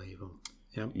is real evil.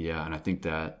 Yep. Yeah, and I think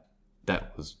that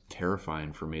was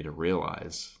terrifying for me to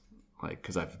realize, like,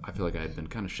 because I feel like I had been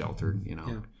kind of sheltered,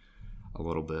 a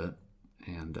little bit,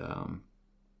 and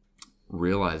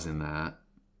realizing that,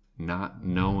 not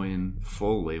knowing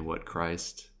fully what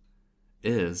Christ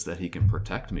is, that he can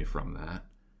protect me from that.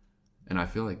 And I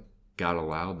feel like God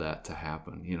allowed that to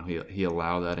happen. He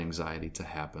allowed that anxiety to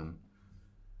happen.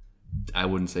 I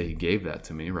wouldn't say he gave that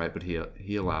to me, right? But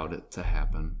he allowed it to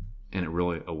happen. And it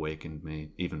really awakened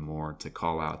me even more to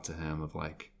call out to him of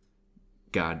like,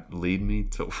 God, lead me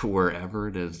to wherever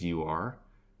it is you are.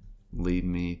 Lead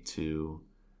me to,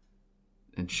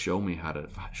 and show me how to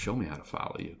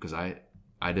follow you, because I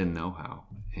didn't know how.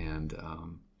 And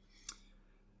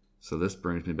so this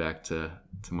brings me back to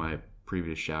my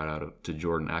previous shout out to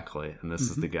Jordan Eckley, and this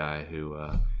is the guy who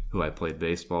I played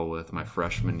baseball with my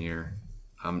freshman year.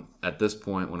 I'm at this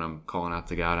point when I'm calling out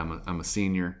to God, I'm a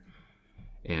senior,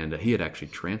 and he had actually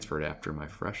transferred after my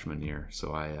freshman year.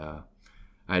 So I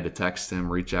had to text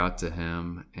him, reach out to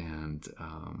him, and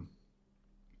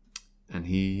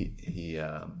he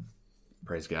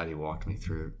praise God, he walked me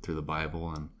through the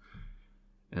Bible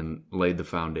and laid the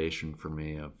foundation for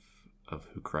me of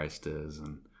who Christ is.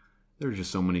 And there were just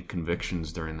so many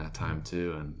convictions during that time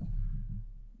too. And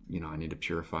I need to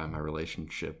purify my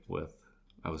relationship with.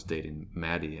 I was dating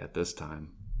Maddie at this time,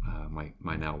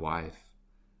 my now wife.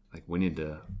 Like, we need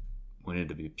to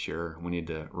be pure. We need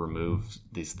to remove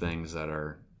these things that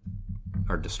are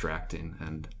distracting,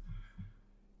 and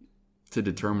to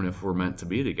determine if we're meant to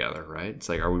be together, right? It's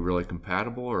like, are we really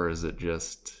compatible, or is it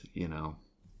just,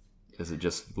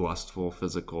 lustful,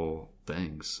 physical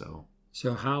things?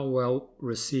 So how well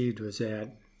received was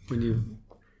that when you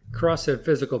cross that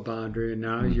physical boundary, and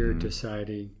now you're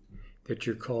deciding that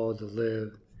you're called to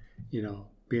live,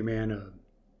 be a man of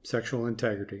sexual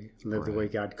integrity, live the way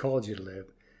God called you to live.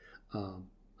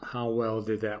 How well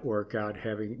did that work out,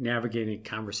 navigating a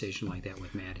conversation like that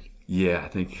with Maddie? Yeah, I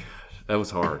think that was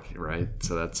hard, right?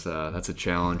 So that's a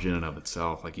challenge in and of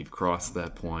itself. Like, you've crossed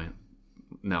that point.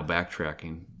 Now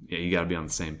backtracking, you got to be on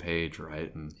the same page,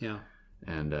 right? And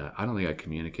I don't think I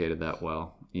communicated that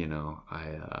well. It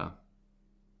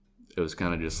was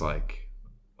kind of just like,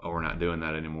 oh, we're not doing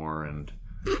that anymore, and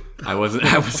I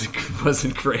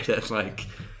wasn't great at like,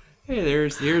 hey,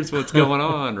 here's what's going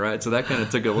on, right? So that kind of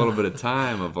took a little bit of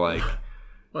time of like,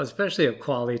 well, especially at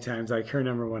quality times, like her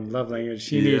number one love language,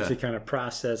 she needs to kind of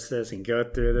process this and go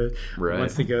through this. Right.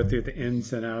 Wants to go through the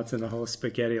ins and outs and the whole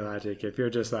spaghetti logic. If you're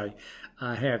just like,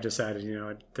 I have decided,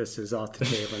 this is off the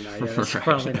table now. Yeah, that's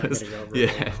probably not going to go very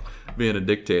well. Being a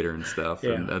dictator and stuff,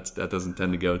 and that doesn't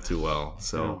tend to go too well.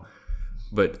 So,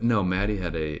 but no,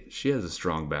 Maddie she has a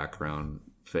strong background,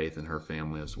 faith in her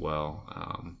family as well,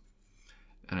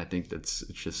 and I think it's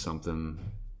just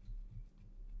something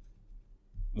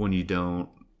when you don't.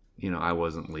 I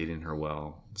wasn't leading her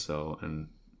well, so and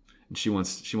she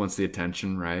wants the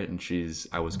attention, right? And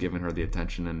I was giving her the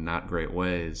attention in not great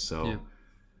ways, so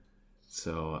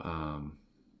so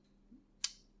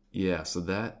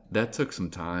that took some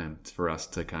time for us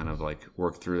to kind of like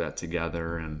work through that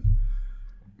together, and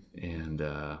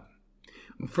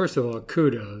first of all,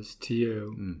 kudos to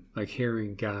you, like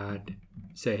hearing God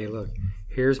say, hey, look,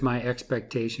 here's my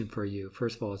expectation for you.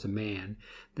 First of all, as a man.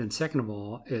 Then second of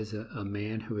all, as a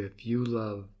man who, if you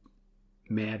love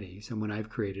Maddie, someone I've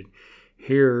created,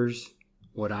 here's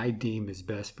what I deem is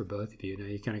best for both of you. Now,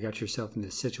 you kind of got yourself in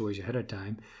this situation ahead of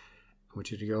time. I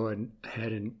want you to go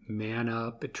ahead and man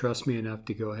up, but trust me enough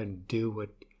to go ahead and do what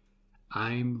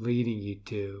I'm leading you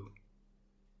to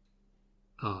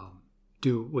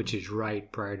do, which is right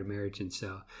prior to marriage. And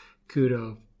so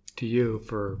kudos to you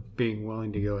for being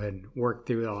willing to go ahead and work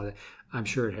through all that. I'm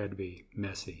sure it had to be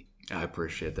messy. I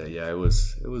appreciate that. Yeah, it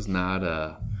was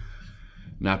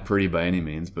not pretty by any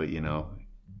means, but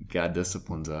God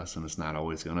disciplines us, and it's not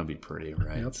always going to be pretty,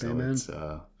 right? Yep, so amen. it's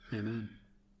Amen.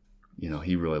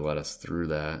 He really led us through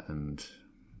that, and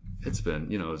it's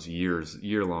been, it was years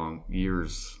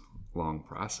long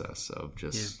process of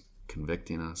just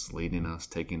convicting us, leading us,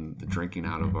 taking the drinking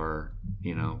out of our,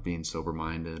 being sober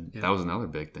minded. That was another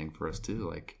big thing for us too.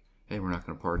 Like, hey, we're not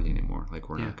going to party anymore. Like,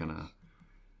 we're not going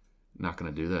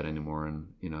to do that anymore.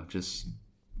 And, just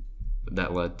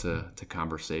that led to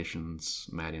conversations,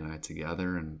 Maddie and I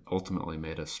together, and ultimately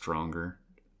made us stronger,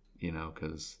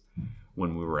 because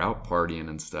when we were out partying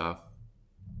and stuff,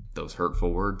 those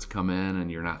hurtful words come in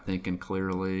and you're not thinking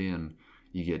clearly and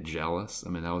you get jealous. I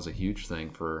mean, that was a huge thing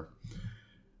for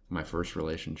my first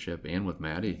relationship and with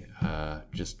Maddie.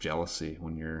 Just jealousy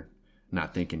when you're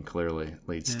not thinking clearly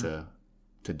leads to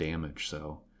damage.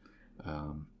 So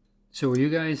were you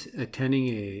guys attending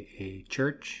a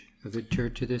church, a good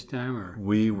church at this time, or?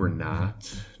 We were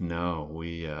not. No,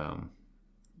 we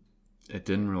it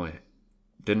didn't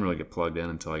really get plugged in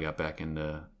until I got back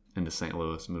into St.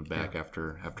 Louis, moved back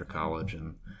after college,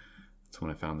 and that's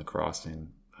when I found the Crossing.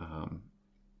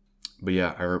 But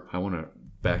yeah, I want to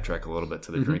backtrack a little bit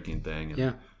to the drinking thing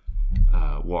and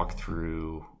walk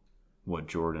through what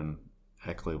Jordan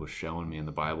Heckley was showing me in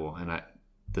the Bible. And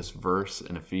this verse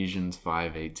in Ephesians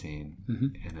 5:18,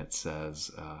 and it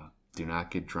says, "Do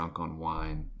not get drunk on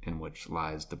wine, in which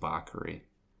lies debauchery,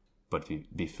 but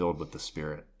be filled with the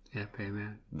Spirit." Yep,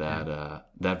 amen.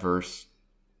 That verse,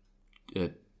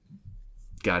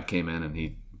 God came in and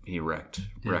he wrecked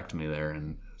me there,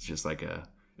 and it's just like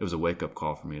it was a wake up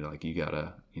call for me to, like, you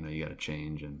gotta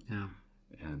change, and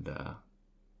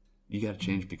you gotta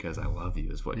change because I love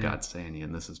you is what God's saying to you,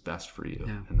 and this is best for you,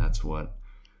 and that's what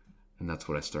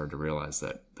I started to realize,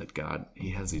 that God,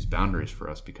 he has these boundaries for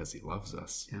us because he loves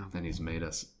us, and he's made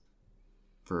us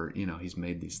for, he's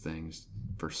made these things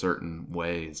for certain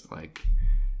ways, like,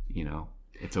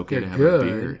 it's okay to have a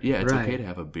beer. Yeah, it's okay to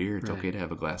have a beer. It's okay to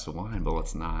have a glass of wine, but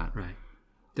let's not. Right.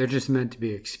 They're just meant to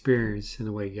be experienced in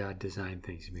the way God designed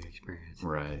things to be experienced.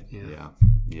 Right. Yeah.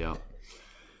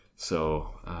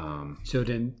 So. So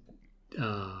then,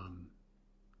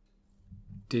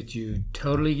 did you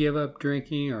totally give up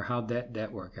drinking, or how'd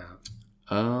that work out?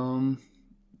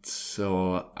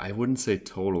 So I wouldn't say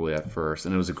totally at first,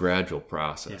 and it was a gradual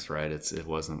process, right? It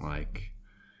wasn't like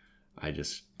I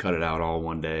just cut it out all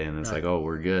one day and it's like, oh,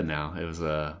 we're good now. It was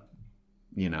I'd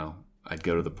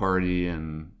go to the party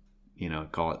and,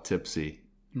 call it tipsy,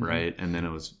 right? And then it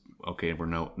was, okay, we're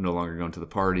no longer going to the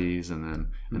parties.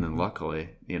 And then luckily,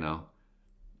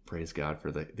 praise God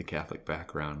for the Catholic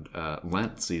background,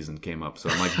 Lent season came up. So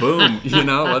I'm like, boom,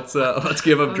 let's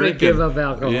give up drinking. Give up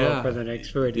alcohol for the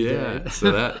next 40 days. Yeah,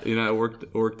 so that,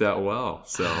 it worked out well.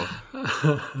 So,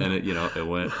 and it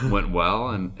went well.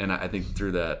 And I think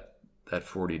through that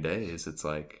 40 days, it's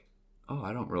like, oh,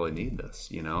 I don't really need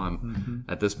this. I'm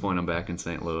at this point, I'm back in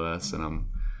St. Louis, and I'm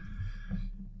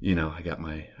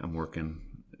working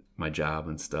my job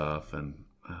and stuff. And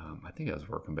I think I was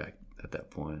working back at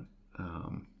that point.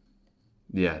 I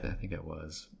think I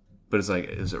was. But it's like,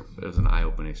 it was an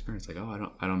eye-opening experience. Like,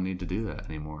 oh, I don't need to do that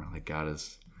anymore. Like, God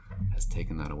has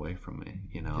taken that away from me,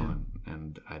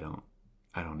 and I don't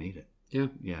need it. Yeah.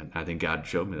 Yeah. I think God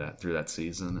showed me that through that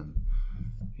season, and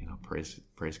praise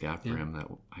God for him, that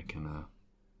I can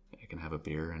have a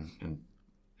beer and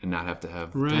not have to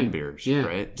have 10 beers,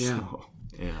 right? Yeah.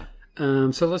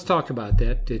 So, so let's talk about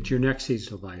that. At your next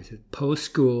season of life, post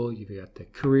school, you've got the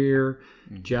career,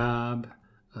 job,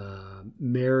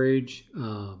 marriage.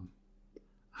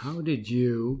 How did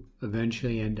you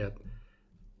eventually end up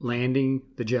landing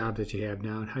the job that you have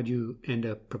now, and how did you end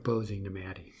up proposing to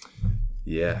Maddie?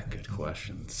 Yeah, good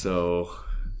question. So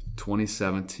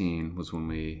 2017 was when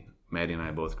Maddie and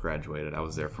I both graduated. I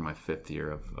was there for my 5th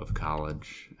year of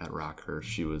college at Rockhurst.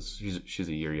 She's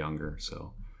a year younger,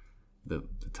 so the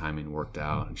timing worked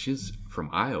out. And she's from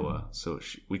Iowa, so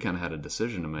we kind of had a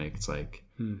decision to make. It's like,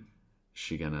 is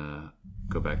she gonna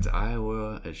go back to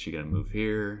Iowa? Is she gonna move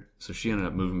here? So she ended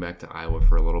up moving back to Iowa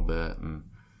for a little bit, and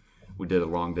we did a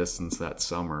long distance that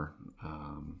summer,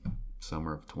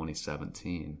 summer of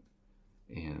 2017,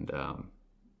 and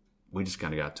we just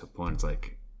kind of got to a point. It's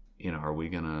like, are we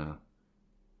gonna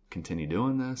continue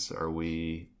doing this? What are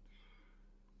we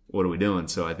doing?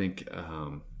 So I think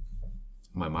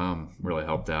my mom really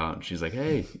helped out, and she's like,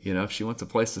 hey, if she wants a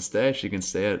place to stay, she can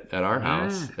stay at our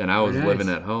house. And I was living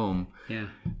at home. Yeah.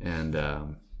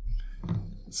 And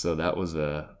so that was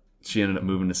she ended up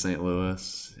moving to St.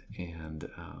 Louis, and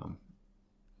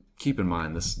keep in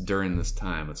mind, during this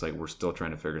time, it's like we're still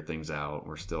trying to figure things out.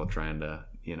 We're still trying to,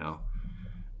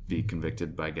 be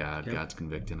convicted by God. Yep. God's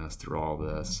convicting us through all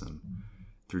this, and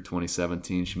through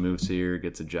 2017. She moves here,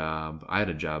 gets a job. I had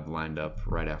a job lined up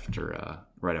right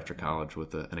after college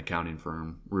with an accounting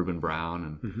firm, Reuben Brown,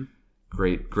 and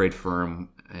great firm,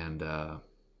 and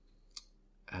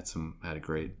had a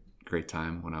great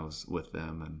time when I was with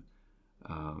them,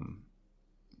 and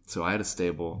so I had a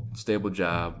stable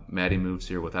job. Maddie moves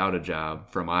here without a job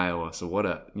from Iowa, so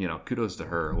kudos to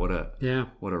her. What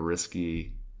a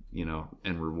risky,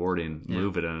 and rewarding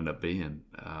move it ended up being.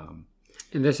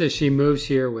 And this is, she moves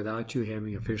here without you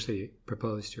having officially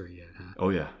proposed to her yet, huh? Oh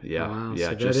yeah. Wow,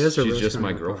 yeah. So she's just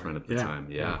my girlfriend at the time.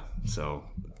 Yeah. So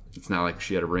it's not like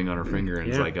she had a ring on her finger and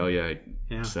it's like, oh yeah.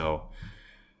 So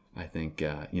I think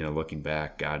looking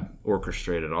back, God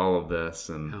orchestrated all of this,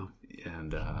 and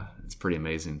it's pretty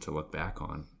amazing to look back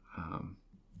on.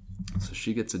 So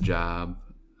she gets a job.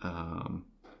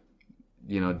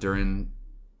 During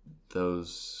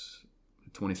those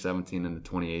 2017 into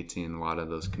 2018, a lot of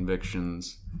those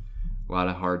convictions, a lot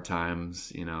of hard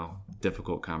times,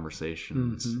 difficult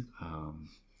conversations.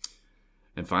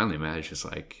 And finally, Maddie's just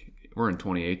like, we're in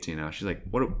 2018 now. She's like,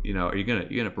 what, are you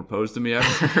gonna propose to me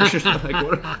after? Like,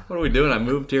 what are we doing? I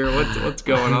moved here. What's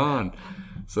going on?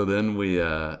 So then we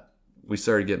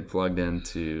started getting plugged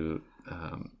into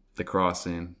the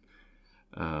Crossing.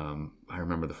 I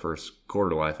remember the first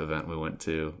Quarter Life event we went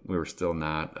to. We were still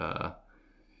not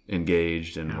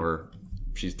engaged, and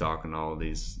she's talking to all of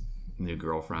these new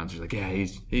girlfriends. She's like, yeah,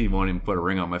 he won't even put a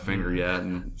ring on my finger yet,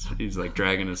 and he's like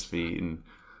dragging his feet, and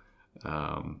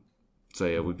so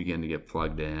yeah, we began to get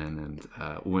plugged in, and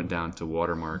we went down to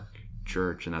Watermark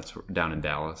Church, and that's down in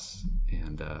Dallas,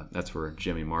 and that's where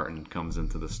Jimmy Martin comes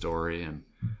into the story, and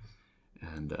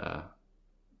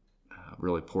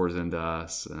really pours into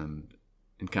us, and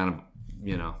kind of,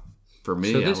 for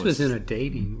me. So this was in a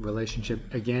dating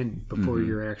relationship again before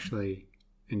you're actually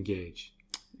engaged.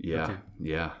 Yeah. Okay.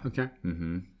 Yeah. Okay.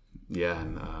 Yeah,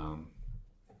 and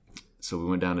so we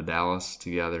went down to Dallas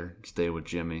together, stayed with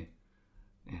Jimmy,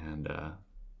 and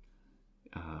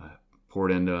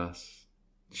poured into us,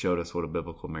 showed us what a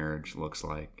biblical marriage looks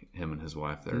like. Him and his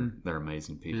wife, they're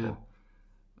amazing people.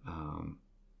 Yeah.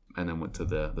 And then went to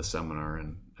the seminar,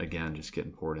 and again, just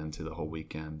getting poured into the whole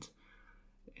weekend.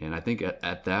 And I think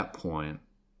at that point,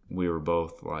 we were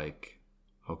both like,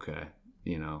 okay,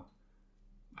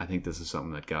 I think this is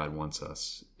something that God wants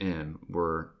us in.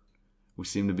 We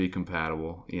seem to be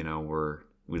compatible.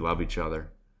 We love each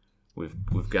other.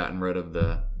 We've gotten rid of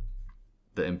the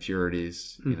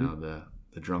impurities, the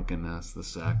drunkenness, the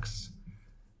sex.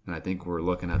 And I think we're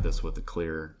looking at this with a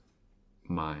clear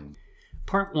mind.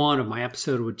 Part 1 of my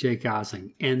episode with Jake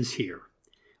Gosling ends here.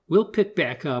 We'll pick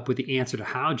back up with the answer to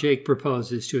how Jake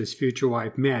proposes to his future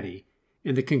wife, Maddie,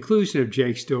 and the conclusion of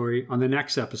Jake's story on the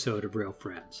next episode of Real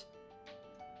Friends.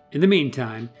 In the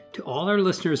meantime, to all our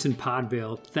listeners in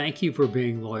Podville, thank you for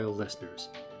being loyal listeners.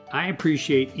 I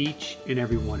appreciate each and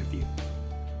every one of you.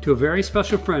 To a very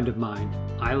special friend of mine,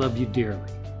 I love you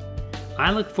dearly.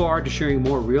 I look forward to sharing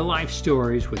more real-life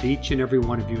stories with each and every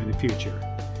one of you in the future.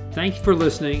 Thank you for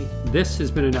listening. This has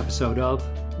been an episode of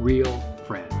Real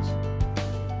Friends.